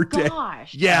 2 more days.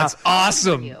 Yeah, that's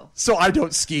awesome. So I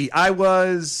don't ski. I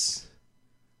was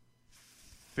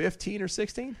 15 or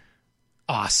 16.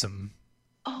 Awesome.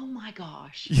 Oh my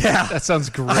gosh. Yeah. That sounds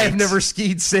great. I have never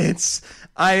skied since.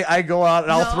 I go out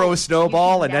and I'll throw a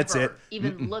snowball, and that's it.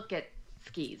 Even look at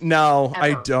skis. No, ever.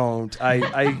 I don't.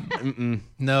 I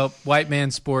Nope. White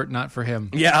man sport, not for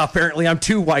him. Yeah, apparently I'm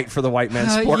too white for the white man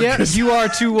sport. Yeah, you are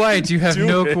too white. You have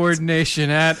no coordination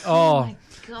at all.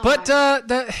 But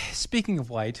speaking of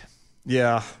white.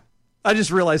 Yeah. I just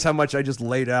realized how much I just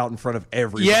laid out in front of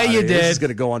everybody. Yeah, you did. This is going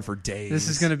to go on for days. This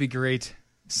is going to be great.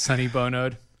 Sonny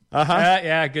Bono'd.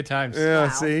 Uh-huh. Good times. Yeah,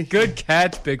 see? Good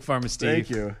catch, Big Pharma Steve. Thank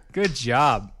you. Good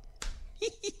job.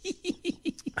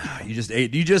 You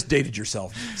just dated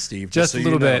yourself, Steve. Just so a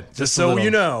little bit. Just so you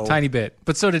know. Tiny bit.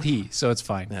 But so did he, so it's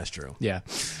fine. That's true. Yeah.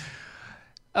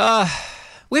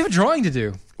 We have a drawing to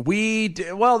do.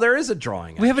 Well, there is a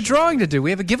drawing. We have a drawing to do.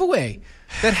 We have a giveaway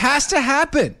that has to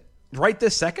happen. Right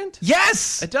this second?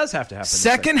 Yes. It does have to happen.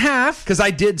 Second half. Because I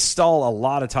did stall a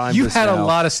lot of time. You had a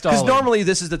lot of stalling. Because normally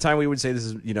this is the time we would say this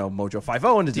is, Mojo 50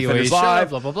 and the Defenders DOA Live. Show,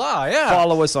 blah, blah, blah. Yeah.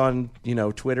 Follow us on,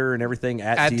 Twitter and everything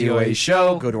at DOA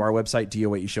Show. Go to our website,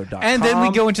 DOAEshow.com. And then we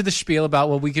go into the spiel about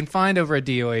what we can find over at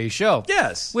DOA Show.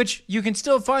 Yes. Which you can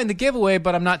still find the giveaway,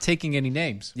 but I'm not taking any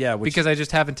names. Yeah. Because I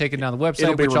just haven't taken down the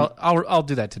website, which I'll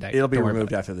do that today. It'll be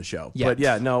removed after the show. Yeah. But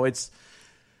yeah, no,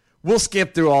 we'll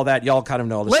skip through all that. Y'all kind of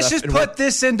know all this Let's stuff. just put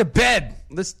this into bed.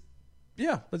 Let's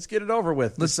get it over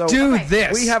with. Let's do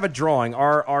this. We have a drawing.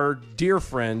 Our dear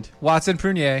friend Watson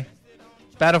Prunier,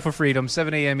 Battle for Freedom,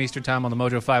 7 a.m. Eastern Time on the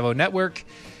Mojo 50 Network,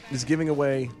 is giving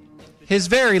away his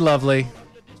very lovely,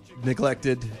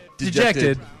 neglected,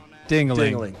 dejected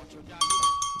Ding-a-ling.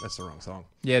 That's the wrong song.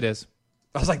 Yeah, it is.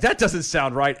 I was like, that doesn't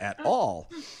sound right at all.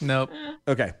 Nope.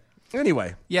 Okay.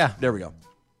 Anyway. Yeah. There we go.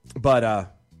 But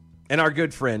and our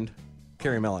good friend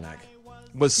Carrie Melinak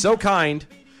was so kind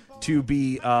to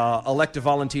be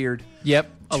volunteered.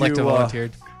 Yep,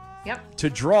 volunteered. Yep. To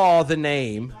draw the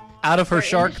name out of her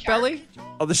shark belly.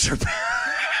 Of the shark.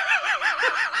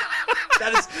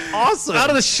 That is awesome. Out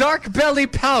of the shark belly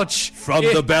pouch. From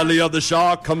the belly of the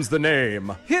shark comes the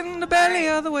name. In the belly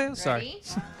of the whale. Sorry.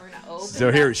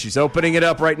 So here she's opening it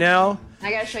up right now.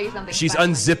 I gotta show you something. She's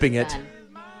special. unzipping it.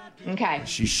 Okay.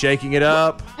 She's shaking it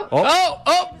up.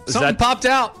 Something popped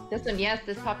out. This one, yes,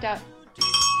 this popped out.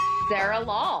 Sarah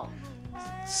Law.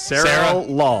 Sarah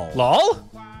Law. Law?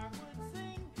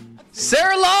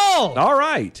 Sarah Law. All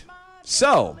right.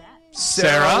 So,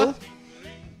 Sarah,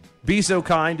 be so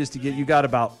kind as to get. You got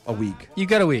about a week. You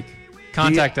got a week.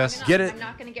 Contact us. Get it. I'm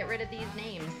not going to get rid of these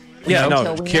names. Yeah, Until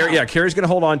no. we Carrie, know. yeah, Carrie's gonna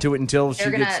hold on to it until They're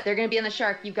she gonna gets. they're gonna be on the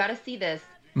shark. You've got to see this.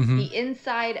 Mhm. The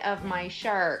inside of my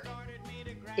shark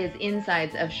is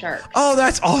insides of shark. Oh,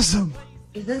 that's awesome.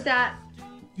 Isn't that?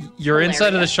 Your inside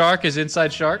of the hilarious? shark is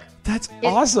inside shark? That's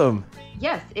awesome.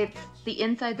 Yes, it's the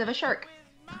insides of a shark.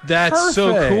 That's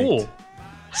so Perfect. cool.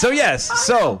 So yes,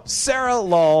 so Sarah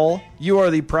Law, you are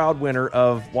the proud winner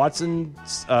of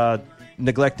Watson's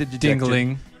neglected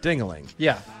Dingling. Dingling.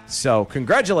 Yeah. So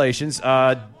congratulations.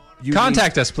 You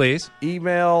Contact us, please.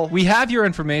 Email. We have your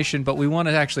information, but we want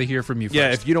to actually hear from you first.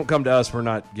 Yeah, if you don't come to us, we're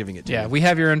not giving it to Yeah, you. we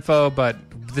have your info, but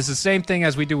this is the same thing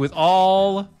as we do with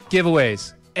all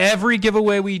giveaways. Every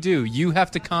giveaway we do, you have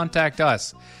to contact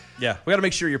us. Yeah, we got to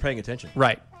make sure you're paying attention.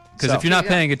 Right. Because So- if you're not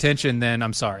paying attention, then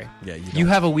I'm sorry. Yeah, you you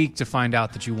don't. have a week to find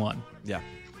out that you won. Yeah.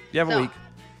 You have a So, week.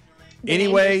 The names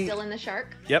Anyway, are still in the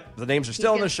shark. yep, the names are He's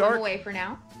still in gonna the swim shark. away for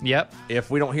now. Yep.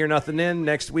 If we don't hear nothing in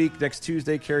next week, next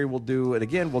Tuesday, Carrie will do it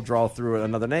again. We'll draw through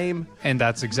another name. And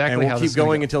that's exactly And we'll how keep this is gonna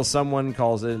going go. until someone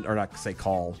calls in, or not say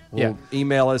call. We'll Yeah.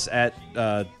 email us at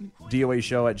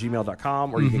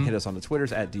doashow@gmail.com, or you can Mhm. hit us on the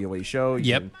Twitters at DOAShow. You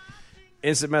Yep. can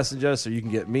instant message us, or you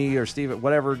can get me or Steve,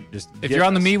 whatever. Just If get you're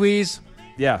on the us. MeWe's,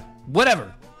 Yeah.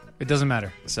 whatever. It doesn't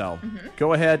matter. So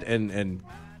go ahead and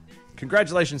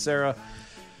congratulations, Sarah.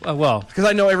 Well, because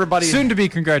I know everybody soon to be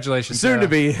congratulations. Soon Sarah. to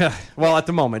be. Well, at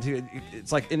the moment,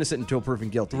 it's like innocent until proven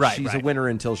guilty. Right, She's a right. winner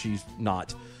until she's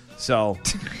not. So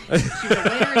She's a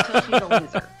winner until she's a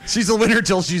loser. she's a winner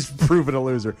until she's proven a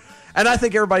loser. And I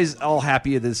think everybody's all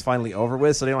happy that it's finally over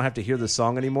with, so they don't have to hear this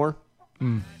song anymore.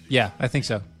 Yeah, I think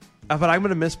so. But I'm going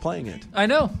to miss playing it. I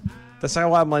know. That's not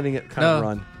why I'm letting it kind of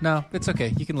run. No, it's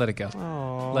okay. You can let it go.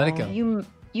 Let it go.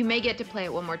 You may get to play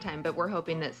it one more time, but we're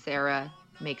hoping that Sarah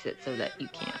makes it so that you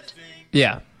can't.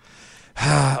 Yeah.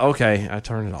 Okay, I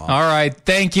turn it off. All right.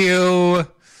 Thank you.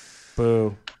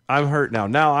 Boo. I'm hurt now.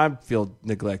 Now I feel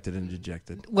neglected and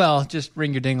dejected. Well, just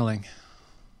ring your dingling.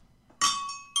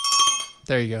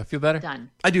 There you go. Feel better? Done.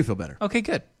 I do feel better. Okay,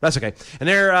 good. That's okay. And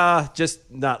they're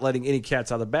just not letting any cats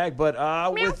out of the bag, but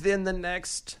within the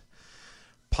next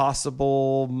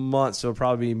possible month, so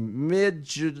probably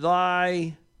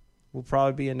mid-July, we'll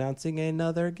probably be announcing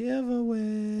another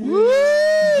giveaway.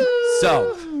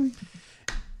 So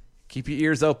keep your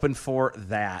ears open for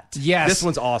that. Yes. This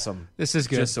one's awesome. This is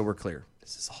good. Just so we're clear.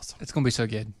 This is awesome. It's going to be so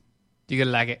good. You're going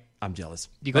to like it. I'm jealous.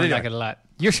 You're But going to anyway. like it a lot.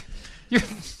 You're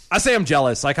I say I'm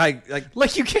jealous. Like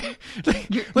you can't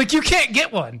like you can't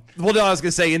get one. Well, no, I was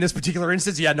gonna say in this particular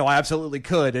instance, yeah, no, I absolutely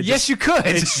could. Yes, you could.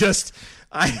 It's just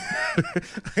I'm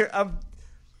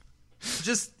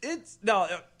just it's no.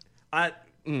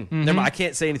 Never mind. I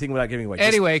can't say anything without giving away. Just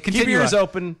Anyway, keep continue your ears on.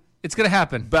 open. It's going to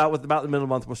happen. About the middle of the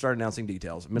month, we'll start announcing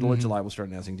details. Middle of July, we'll start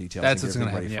announcing details. That's and what's get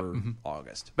gonna everything happen, ready yep. for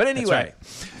August. But anyway,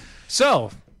 That's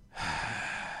So,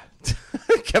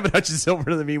 Kevin Hutchins over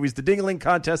to the MeWe's. The Dingling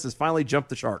contest has finally jumped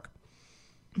the shark.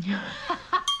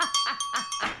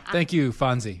 thank you,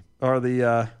 Fonzie. Or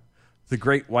the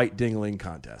Great White Dingling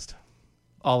contest.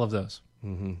 All of those.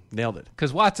 Mm-hmm. Nailed it.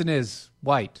 Because Watson is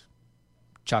white.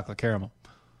 Chocolate caramel.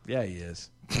 Yeah, he is.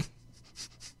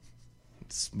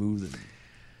 Smooth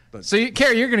and So,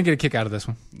 Carrie, you're going to get a kick out of this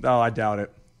one. no, I doubt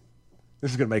it.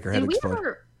 This is gonna make her head Did we explode.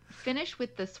 ever finish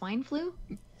with the swine flu?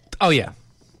 Oh, yeah.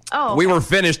 Oh, We okay. were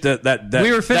finished that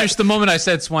we were finished the moment I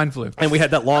said swine flu. and we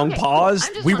had that long Okay, cool. pause.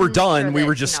 I'm just We were wanting to done. make we sure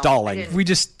were that, just I stalling. didn't We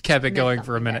just kept it miss going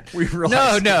for a something minute. We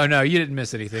realized. No, you didn't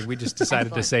miss anything. We just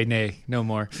decided to say nay, no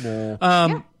more.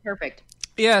 Yeah, perfect.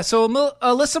 Yeah, so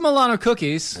Alyssa Milano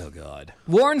Cookies Oh God.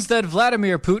 warns that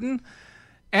Vladimir Putin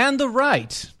and the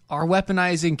right are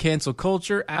weaponizing cancel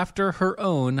culture after her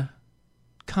own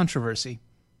controversy.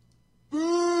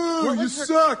 Well, you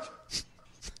suck.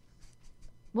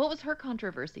 What was her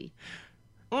controversy?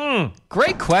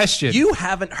 Great question. You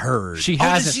haven't heard. She Oh,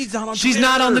 hasn't. she's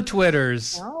not on the Twitter.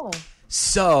 Twitters. Oh.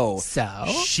 So So?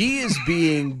 she is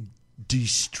being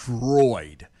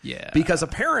destroyed. Yeah. Because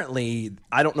apparently,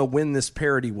 I don't know when this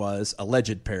parody was,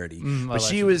 alleged parody, but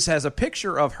she has a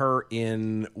picture of her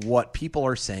in what people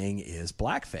are saying is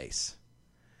blackface,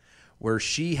 where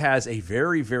she has a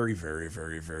very, very, very,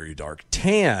 very, very dark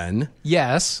tan.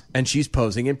 Yes. And she's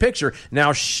posing in picture.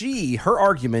 Now, her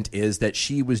argument is that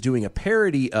she was doing a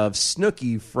parody of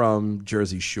Snooki from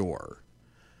Jersey Shore.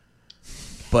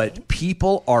 But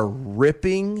people are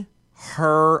ripping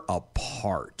her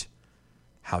apart.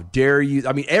 how dare you?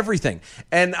 I mean, everything.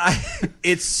 And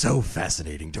it's so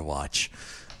fascinating to watch.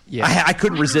 Yeah. I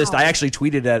couldn't resist. I actually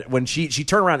tweeted at when she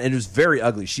turned around and it was very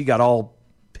ugly. She got all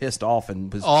pissed off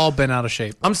and was all bent out of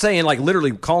shape. I'm saying, like,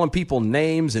 literally calling people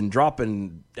names and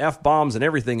dropping F-bombs and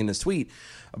everything in this tweet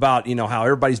about, how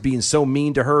everybody's being so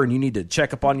mean to her and you need to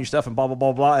check up on your stuff and blah, blah,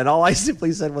 blah, blah. And all I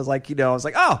simply said was, like, I was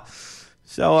like, oh,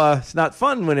 so it's not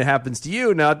fun when it happens to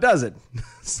you. Now it doesn't.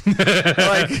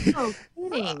 Like,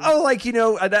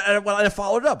 I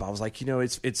followed up. I was like,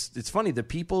 it's funny. The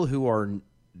people who are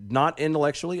not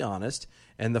intellectually honest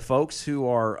and the folks who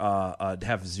are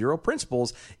have zero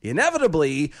principles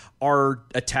inevitably are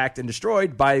attacked and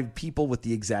destroyed by people with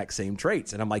the exact same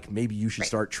traits. And I'm like, maybe you should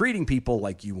start treating people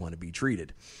like you want to be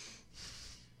treated.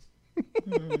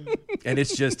 And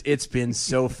it's been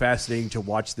so fascinating to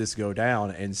watch this go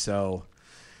down. And so,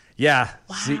 yeah,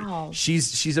 wow.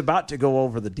 she's about to go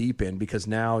over the deep end because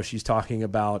now she's talking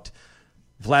about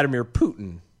Vladimir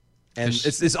Putin. And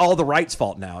it's all the right's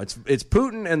fault now. It's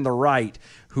Putin and the right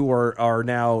who are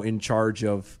now in charge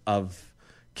of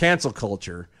cancel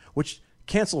culture. Which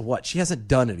cancel what? She hasn't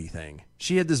done anything.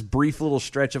 She had this brief little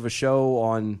stretch of a show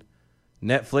on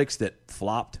Netflix that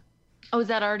flopped. Oh, is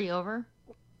that already over?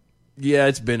 Yeah,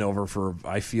 it's been over for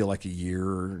I feel like a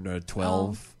year,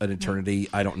 12, an eternity.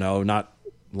 I don't know, not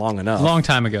long enough. Long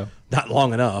time ago. Not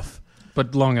long enough.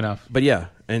 But long enough. But yeah,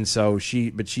 and so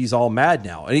she's all mad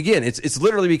now. And again, it's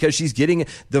literally because she's getting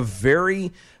the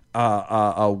very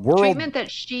world treatment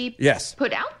that she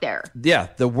put out there. Yeah,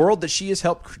 the world that she has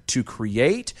helped to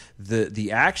create,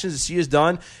 the actions that she has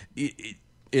done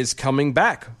is coming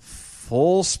back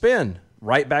full spin.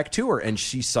 Right back to her, and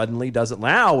she suddenly doesn't.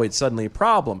 Now it's suddenly a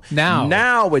problem.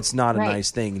 Now it's not a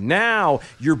nice thing. Now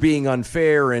you're being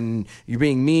unfair and you're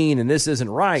being mean, and this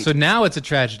isn't right. So now it's a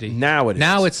tragedy. Now it is.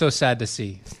 Now it's so sad to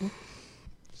see.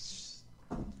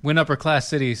 When upper class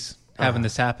cities having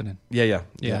this happening. Yeah.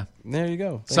 There you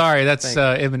go. Sorry, that's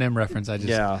Eminem reference. I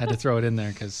just had to throw it in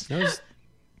there because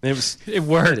it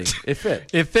worked. It fit.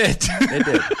 It fit. It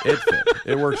did. It fit.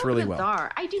 It works really well.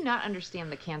 Bizarre. I do not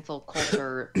understand the cancel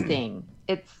culture thing.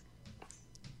 It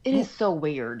is so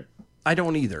weird. I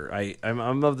don't either.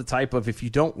 I'm of the type of if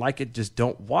you don't like it, just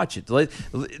don't watch it.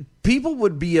 People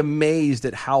would be amazed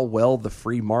at how well the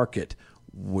free market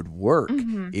would work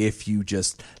if you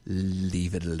just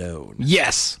leave it alone.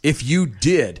 Yes. If you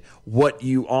did what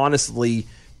you honestly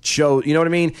chose, you know what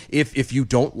I mean? If you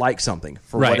don't like something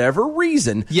for whatever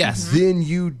reason, then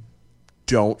you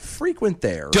don't frequent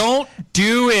there. Don't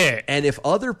do it. And if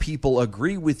other people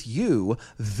agree with you,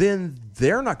 then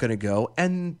they're not going to go,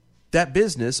 and that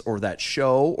business or that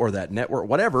show or that network,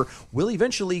 whatever, will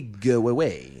eventually go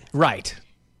away. Right.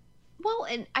 Well,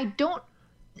 and I don't,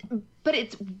 but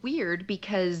it's weird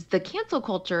because the cancel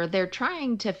culture, they're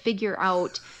trying to figure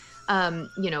out,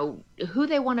 who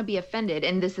they want to be offended.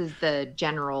 And this is the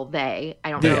general they. I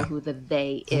don't know who the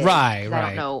they is. Right. I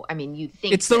don't know. I mean, you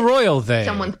think it's the royal they.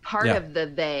 Someone's part of the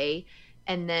they,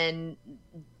 and then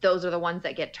those are the ones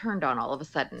that get turned on all of a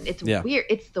sudden. It's weird.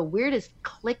 It's the weirdest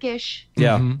cliquish,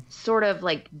 sort of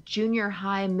like junior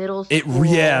high, middle school.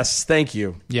 Yes, thank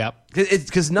you. Yeah,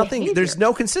 because nothing. There's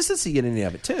no consistency in any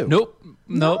of it, too. Nope.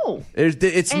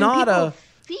 It's not a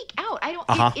seek out. I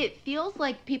don't. It feels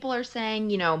like people are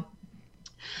saying,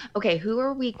 okay, who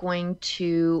are we going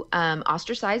to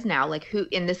ostracize now? Like who?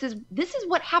 And this is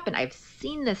what happened. I've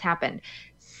seen this happen.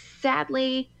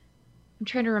 Sadly, I'm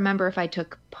trying to remember if I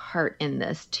took part in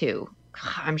this too.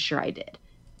 I'm sure I did.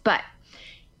 But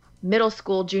middle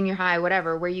school, junior high,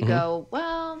 whatever, where you go,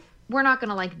 well, we're not going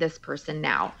to like this person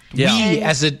now. Yeah. We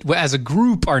as a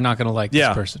group are not going to like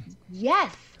this person.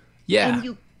 Yes. Yeah. And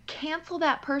you cancel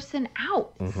that person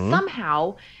out.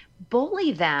 Somehow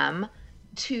bully them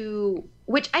to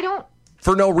which I don't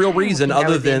for no real reason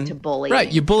other than bullying,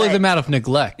 right. You bully them out of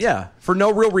neglect. Yeah, for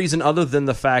no real reason other than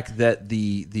the fact that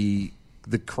the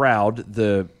crowd,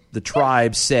 the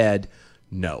tribe said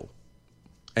no,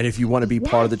 and if you want to be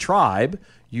part of the tribe,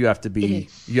 you have to be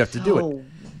do it.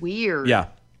 Weird. Yeah,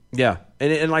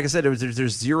 and like I said,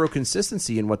 there's zero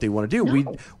consistency in what they want to do.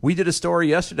 No. We did a story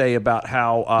yesterday about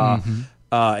how.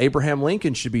 Abraham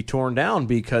Lincoln should be torn down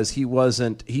because he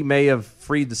may have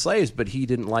freed the slaves, but he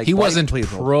didn't like he black wasn't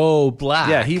people. Pro-black.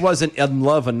 Yeah, he wasn't in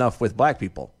love enough with black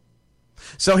people.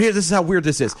 So this is how weird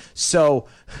this is. So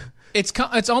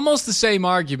it's almost the same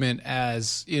argument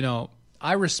as,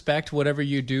 I respect whatever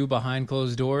you do behind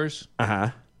closed doors.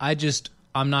 I'm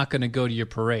not going to go to your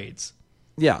parades.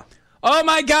 Yeah. Oh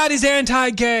my God, he's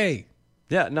anti-gay.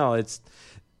 Yeah, no, it's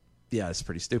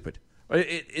pretty stupid.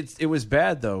 It was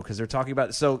bad though because they're talking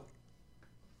about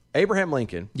Abraham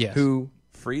Lincoln, who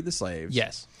freed the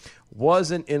slaves,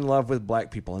 wasn't in love with black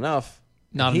people enough.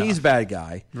 Not He's enough. bad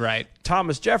guy. Right.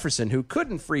 Thomas Jefferson, who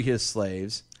couldn't free his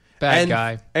slaves. Bad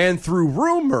guy. And through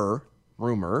rumor,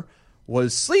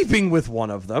 was sleeping with one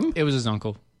of them. It was his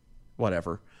uncle.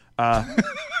 Whatever.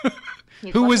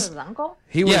 Who was his uncle?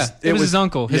 He was. It was his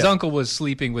uncle. His yeah. uncle was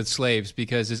sleeping with slaves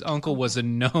because his uncle was a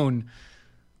known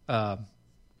bad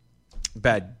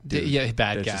dude.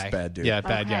 bad It's guy. just bad dude. Yeah,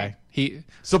 bad guy.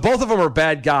 So both of them are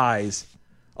bad guys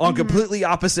on completely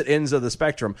opposite ends of the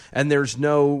spectrum, and there's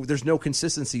no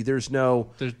consistency.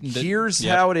 Here's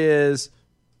how it is.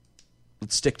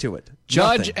 Let's stick to it.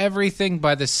 Judge Nothing. everything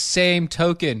by the same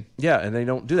token. Yeah, and they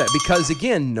don't do that because,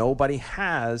 again, nobody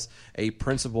has a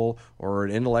principle or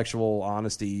an intellectual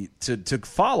honesty to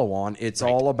follow on. It's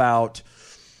all about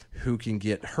who can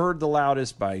get heard the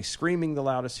loudest by screaming the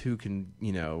loudest, who can,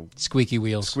 Squeaky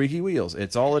wheels. Squeaky wheels.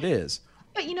 It's all it is.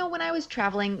 But when I was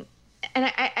traveling,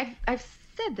 and I've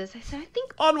said this, I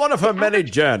think on one of her many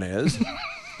journeys,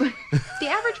 the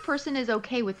average person is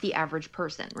okay with the average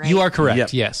person, right? You are correct.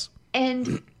 Yep. Yes.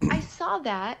 And I saw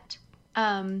that.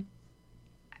 I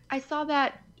saw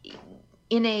that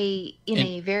in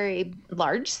a very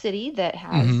large city that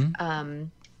has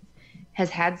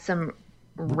had some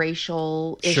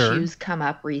racial issues come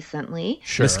up recently.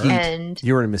 Sure. Mesquite. And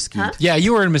You were in Mesquite. Huh? Yeah,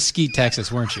 you were in Mesquite, Texas,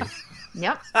 weren't you?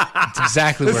 Yep. That's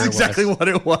exactly That's where exactly it was. what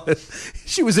it was.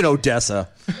 She was in Odessa.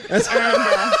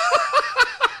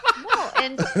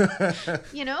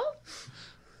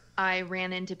 I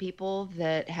ran into people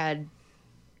that had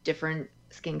different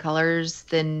skin colors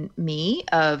than me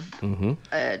of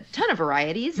a ton of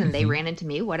varieties, and they ran into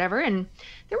me, whatever. And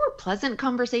there were pleasant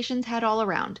conversations had all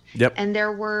around. Yep. And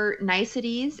there were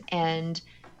niceties, and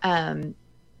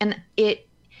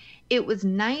it was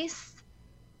nice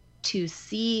to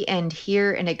see and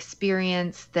hear and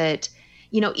experience that,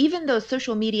 even though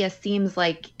social media seems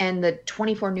like, and the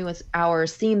 24 newest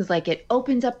hours seems like it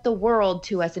opens up the world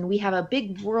to us and we have a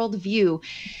big world view,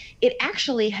 it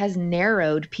actually has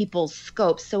narrowed people's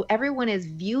scopes. So everyone is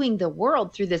viewing the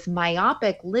world through this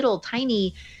myopic little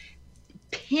tiny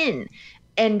pin.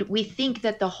 And we think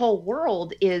that the whole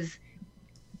world is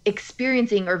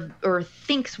experiencing or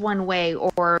thinks one way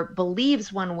or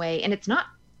believes one way. And it's not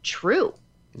true.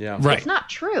 Yeah. Right. It's not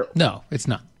true. No, it's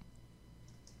not.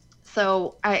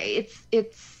 So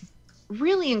it's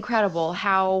really incredible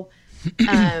how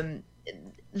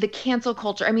the cancel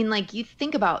culture. I mean, like, you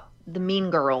think about the Mean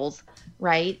Girls,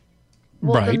 right?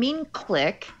 Well, Right. the Mean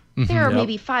Clique. There are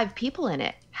maybe 5 people in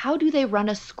it. How do they run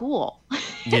a school?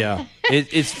 Yeah.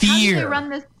 It's How do they fear. run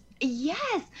this?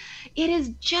 Yes, it is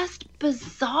just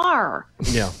bizarre.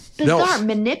 Yeah. Bizarre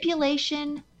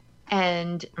manipulation,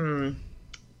 and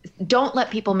don't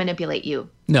let people manipulate you.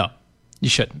 No, you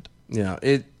shouldn't. Yeah.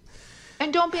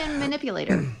 And don't be a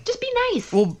manipulator. Just be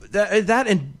nice. Well, that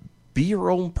and be your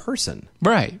own person.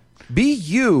 Right. Be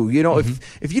you.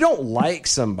 If you don't like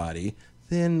somebody,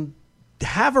 then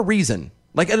have a reason.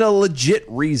 Like a legit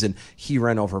reason. He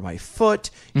ran over my foot.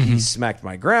 He smacked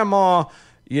my grandma.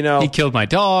 He killed my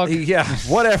dog. Yeah,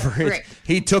 whatever. Right.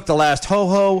 He took the last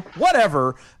ho-ho.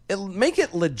 Whatever. Make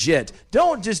it legit.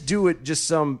 Don't just do it just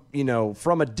from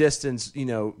a distance,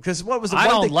 because what was the I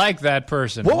one don't thing, like that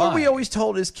person. what Why? were we always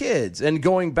told as kids? And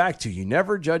going back to, you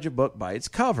never judge a book by its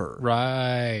cover.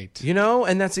 Right.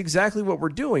 And that's exactly what we're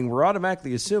doing. We're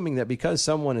automatically assuming that because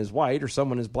someone is white or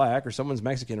someone is black or someone's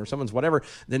Mexican or someone's whatever,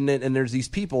 and there's these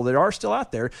people that are still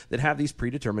out there that have these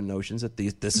predetermined notions that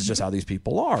this is just how these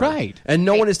people are. Right. And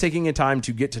no one is taking the time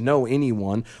to get to know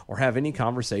anyone or have any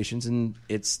conversations, and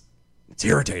it's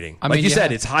irritating. I Like mean, you yeah.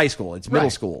 said, it's high school, it's middle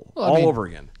Right. school, Well, I all mean, over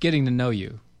again. Getting to know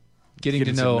you. Getting to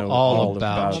Getting know all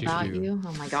about All you. about you.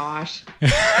 Oh my gosh.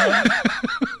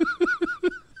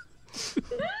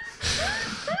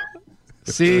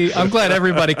 See, I'm glad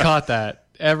everybody caught that.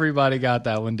 Everybody got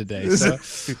that one today. So.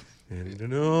 Getting to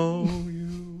know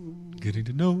you. Getting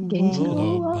to know Getting to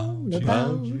all know about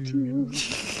all you.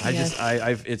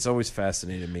 It's always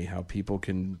fascinated me how people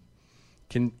can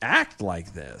act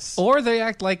like this. Or they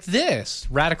act like this.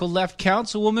 Radical left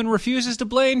councilwoman refuses to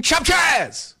blame Chop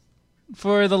Chaz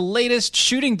for the latest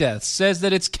shooting deaths, says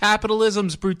that it's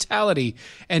capitalism's brutality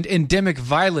and endemic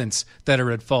violence that are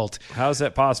at fault. How is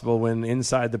that possible when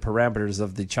inside the parameters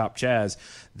of the Chop Chaz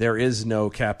there is no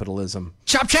capitalism?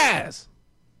 Chop Chaz!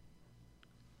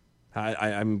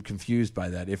 I'm confused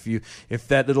by that. If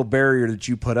that little barrier that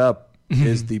you put up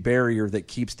is the barrier that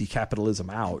keeps the capitalism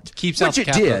out, Keeps which out the it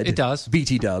capital- did. it does.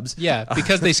 BT Dubs. Yeah,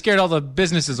 because they scared all the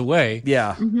businesses away.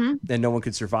 Yeah, and no one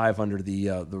could survive under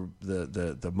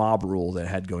the mob rule that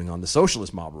had going on, the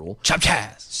socialist mob rule. Chop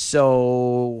Chaz!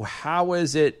 So how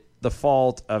is it the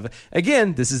fault of,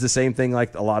 again, this is the same thing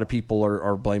like a lot of people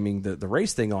are blaming the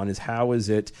race thing on, is how is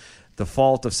it the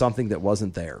fault of something that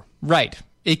wasn't there? Right.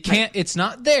 It can't. It's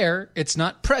not there. It's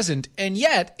not present, and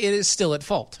yet it is still at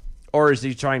fault. Or is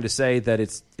he trying to say that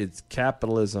it's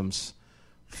capitalism's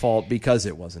fault because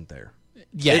it wasn't there?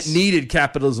 Yes. It needed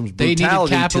capitalism's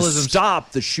brutality to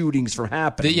stop the shootings from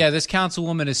happening. This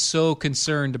councilwoman is so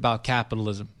concerned about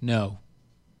capitalism. No.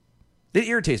 It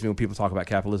irritates me when people talk about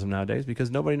capitalism nowadays because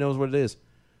nobody knows what it is.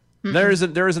 There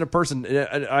isn't a person,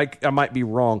 I might be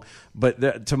wrong,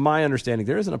 but to my understanding,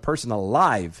 there isn't a person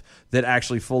alive that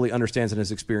actually fully understands and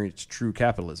has experienced true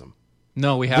capitalism.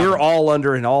 No, we haven't. We're all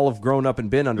under and all have grown up and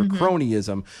been under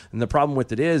cronyism. And the problem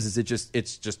with it is it's just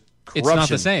corruption. It's not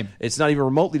the same. It's not even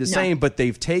remotely the same, but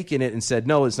they've taken it and said,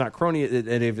 no, it's not crony. And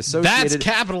they've associated That's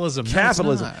capitalism.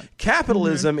 Capitalism. No, it's not.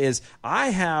 Capitalism is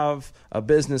I have a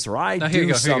business or I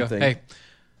do something.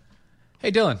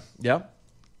 Hey, Dylan. Yeah?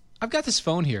 I've got this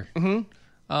phone here.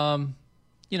 Mm-hmm.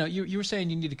 You were saying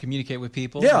you need to communicate with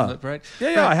people. Yeah. Right?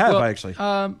 Yeah, I have actually.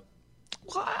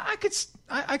 Well,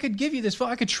 I could give you this phone.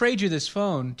 I could trade you this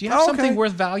phone. Do you have something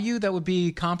worth value that would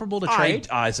be comparable to trade?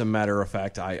 As a matter of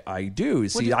fact, I do.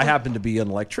 See, I happen to be an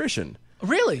electrician.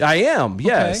 Really? I am.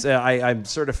 Yes, I'm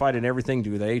certified in everything,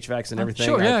 do the HVACs and everything.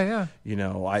 Sure,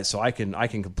 yeah. So I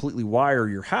can completely wire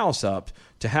your house up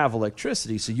to have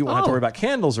electricity, so you won't have to worry about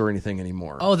candles or anything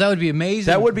anymore. Oh, that would be amazing.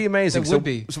 That would be amazing. That would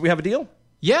be. So we have a deal?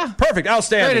 Yeah. Perfect.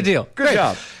 Outstanding. Great a deal. Good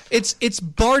job. It's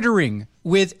bartering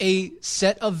with a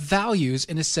set of values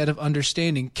and a set of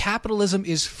understanding. Capitalism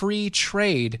is free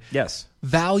trade. Yes.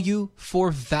 Value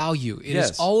for value. It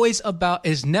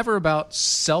is never about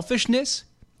selfishness.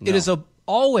 No. It is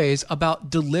always about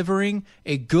delivering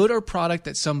a good or product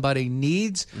that somebody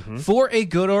needs for a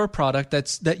good or product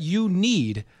that you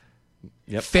need.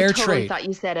 Yep. Fair I totally trade. thought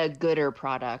you said a gooder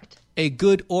product. A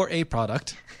good or a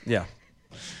product. Yeah.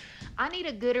 I need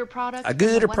a gooder product. A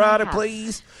gooder product,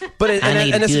 please. But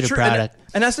and that's the truth.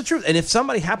 And that's the truth. And if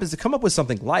somebody happens to come up with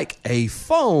something like a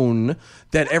phone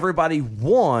that everybody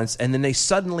wants, and then they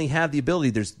suddenly have the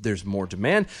ability, there's more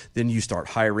demand, then you start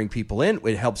hiring people in.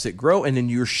 It helps it grow, and then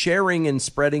you're sharing and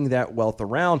spreading that wealth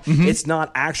around. Mm-hmm. It's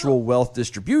not actual wealth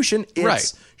distribution.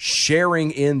 It's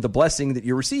sharing in the blessing that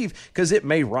you receive, because it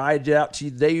may ride out to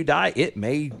the day you die. It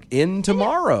may end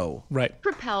tomorrow. Right. It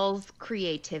propels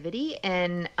creativity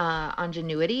and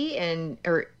ingenuity and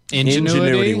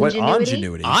Ingenuity. What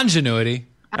ingenuity? Ingenuity.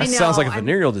 That sounds like a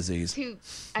venereal disease.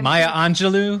 Maya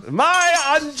Angelou. Maya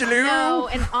Angelou. No,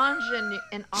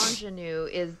 an ingenue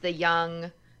is the young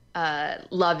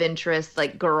love interest,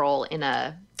 like girl in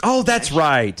a. Oh, that's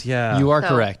right. Yeah, you are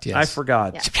correct. Yes, I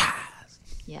forgot.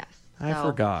 Yes, I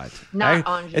forgot. Not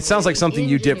ingenuity. It sounds like something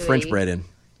you dip French bread in.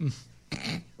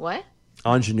 What?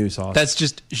 Ingenue sauce. That's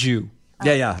just jus.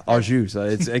 Yeah, au jus. So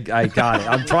I got it.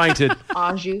 I'm trying to.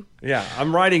 Au jus. Yeah,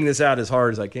 I'm writing this out as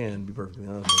hard as I can, to be perfectly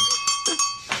honest.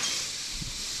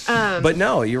 But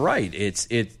no, you're right. It's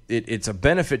a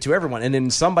benefit to everyone. And then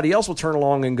somebody else will turn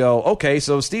along and go, okay,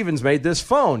 so Steven's made this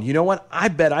phone. You know what? I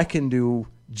bet I can do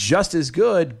just as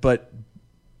good, but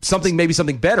maybe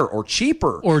something better or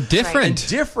cheaper or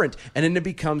different. And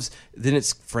then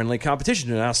it's friendly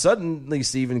competition. And now suddenly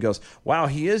Steven goes, wow,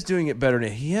 he is doing it better. And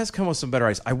he has come with some better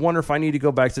ideas. I wonder if I need to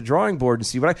go back to the drawing board and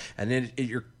see and then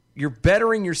you're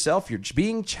bettering yourself. You're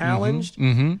being challenged.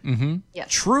 Yes.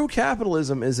 True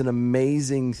capitalism is an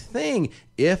amazing thing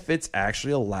if it's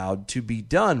actually allowed to be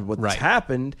done. What's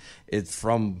happened is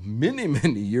from many,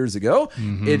 many years ago,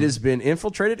 it has been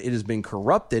infiltrated, it has been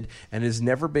corrupted, and has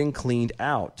never been cleaned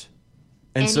out.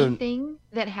 And anything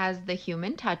that has the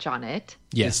human touch on it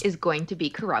is going to be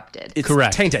corrupted. It's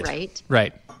correct. Tainted.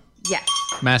 Right. Yes.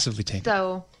 Massively tainted.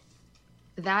 So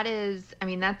that is,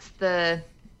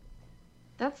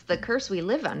 that's the curse we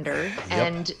live under. Yep.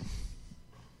 And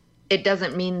it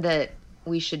doesn't mean that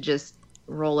we should just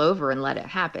roll over and let it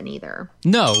happen either.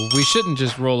 No, we shouldn't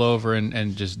just roll over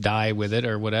and just die with it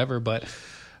or whatever. But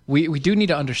we do need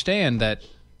to understand that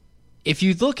if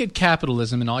you look at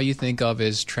capitalism and all you think of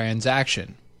is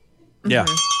transaction,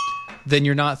 then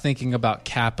you're not thinking about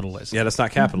capitalism. Yeah, that's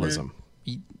not capitalism.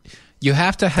 You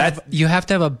have to have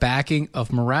a backing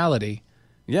of morality.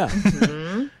 Yeah.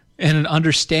 And an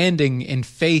understanding and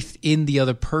faith in the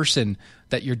other person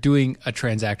that you're doing a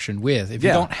transaction with. If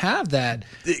you don't have that,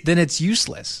 then it's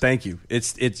useless. Thank you.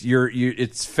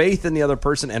 It's faith in the other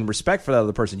person and respect for that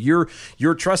other person. You're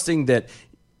trusting that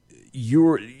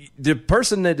the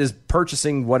person that is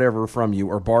purchasing whatever from you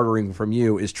or bartering from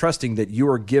you is trusting that you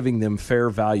are giving them fair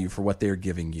value for what they're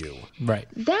giving you. Right.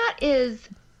 That is,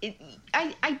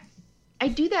 I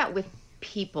do that with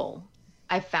people.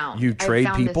 I found you trade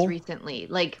I found people this recently.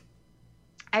 Like,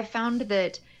 I found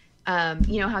that,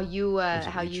 you know, how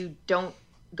you don't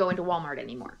go into Walmart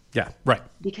anymore. Yeah, right.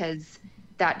 Because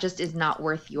that just is not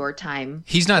worth your time.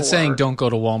 He's not saying don't go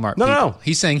to Walmart. No.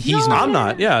 He's saying he's not. I'm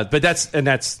not. Yeah, but that's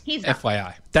He's not.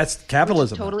 FYI. That's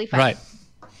capitalism. Totally fine. Right.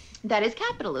 That is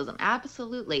capitalism.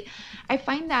 Absolutely. I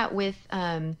find that with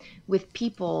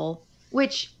people,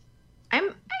 which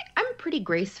I'm pretty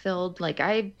grace-filled. Like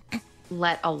I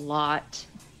let a lot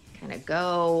kind of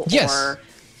go. Yes. Or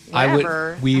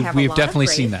whatever. We've have a lot of definitely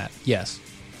grace. seen that. Yes.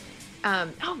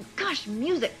 Oh gosh,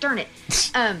 music, darn it.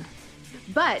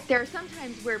 But there are some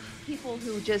times where people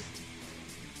who just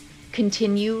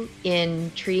continue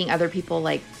in treating other people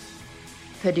like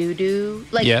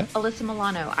Padudu, like Alyssa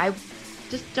Milano. I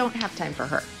just don't have time for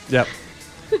her. Yep.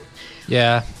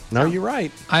 Yeah. No, you're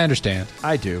right. I understand.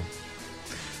 I do.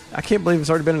 I can't believe it's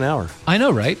already been an hour. I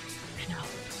know, right? I know.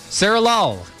 Sarah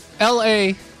Lall,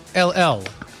 Lall.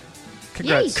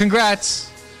 Congrats.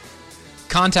 Congrats.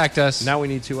 Contact us. Now we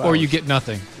need 2 hours. Or you get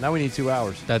nothing. Now we need 2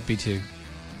 hours. That'd be 2.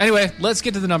 Anyway, let's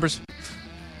get to the numbers.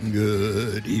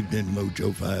 Good evening,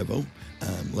 Mojo 50.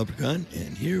 I'm Leprechaun,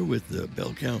 and here with the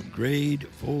bell count grade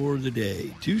for the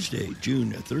day, Tuesday,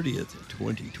 June 30th,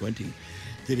 2020.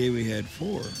 Today we had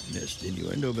 4 missed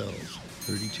innuendo bells,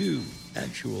 32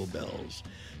 actual bells,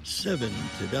 7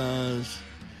 ta-das,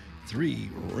 3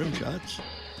 rim shots,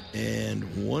 and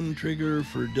 1 trigger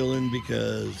for Dylan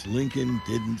because Lincoln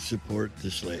didn't support the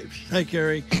slaves. Hi,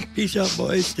 Carrie. Peace out,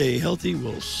 boys. Stay healthy.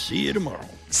 We'll see you tomorrow.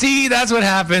 See, that's what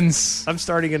happens. I'm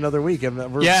starting another week.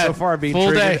 We're Yeah, so far being full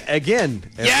triggered day. again.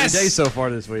 Yes. Every day so far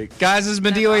this week. Guys, this has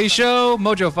been DOA Show,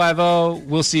 Mojo 50.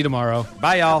 We'll see you tomorrow.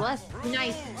 Bye, y'all. Bless.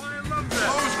 Nice.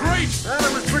 Great.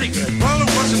 It was pretty good. Well, it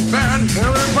wasn't bad.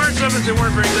 There were parts of it that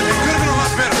weren't very good. It could have been a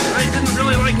lot better. I didn't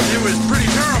really like it. It was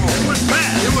pretty terrible. It was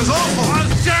bad. It was awful.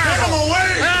 It was terrible. Get him away.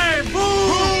 Hey,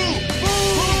 boo!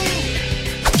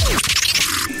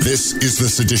 This is the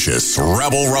seditious,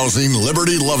 rabble-rousing,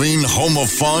 liberty-loving, home of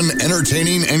fun,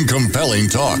 entertaining, and compelling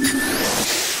talk.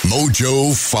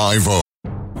 Mojo 50.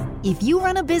 If you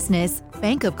run a business,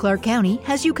 Bank of Clark County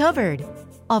has you covered.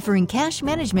 Offering cash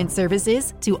management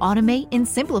services to automate and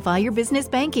simplify your business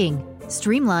banking,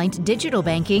 streamlined digital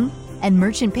banking, and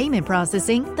merchant payment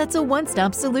processing that's a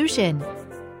one-stop solution.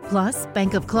 Plus,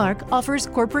 Bank of Clark offers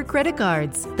corporate credit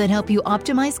cards that help you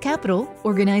optimize capital,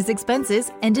 organize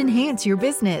expenses, and enhance your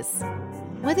business.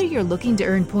 Whether you're looking to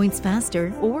earn points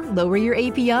faster or lower your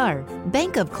APR,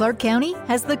 Bank of Clark County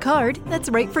has the card that's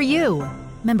right for you.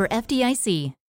 Member FDIC.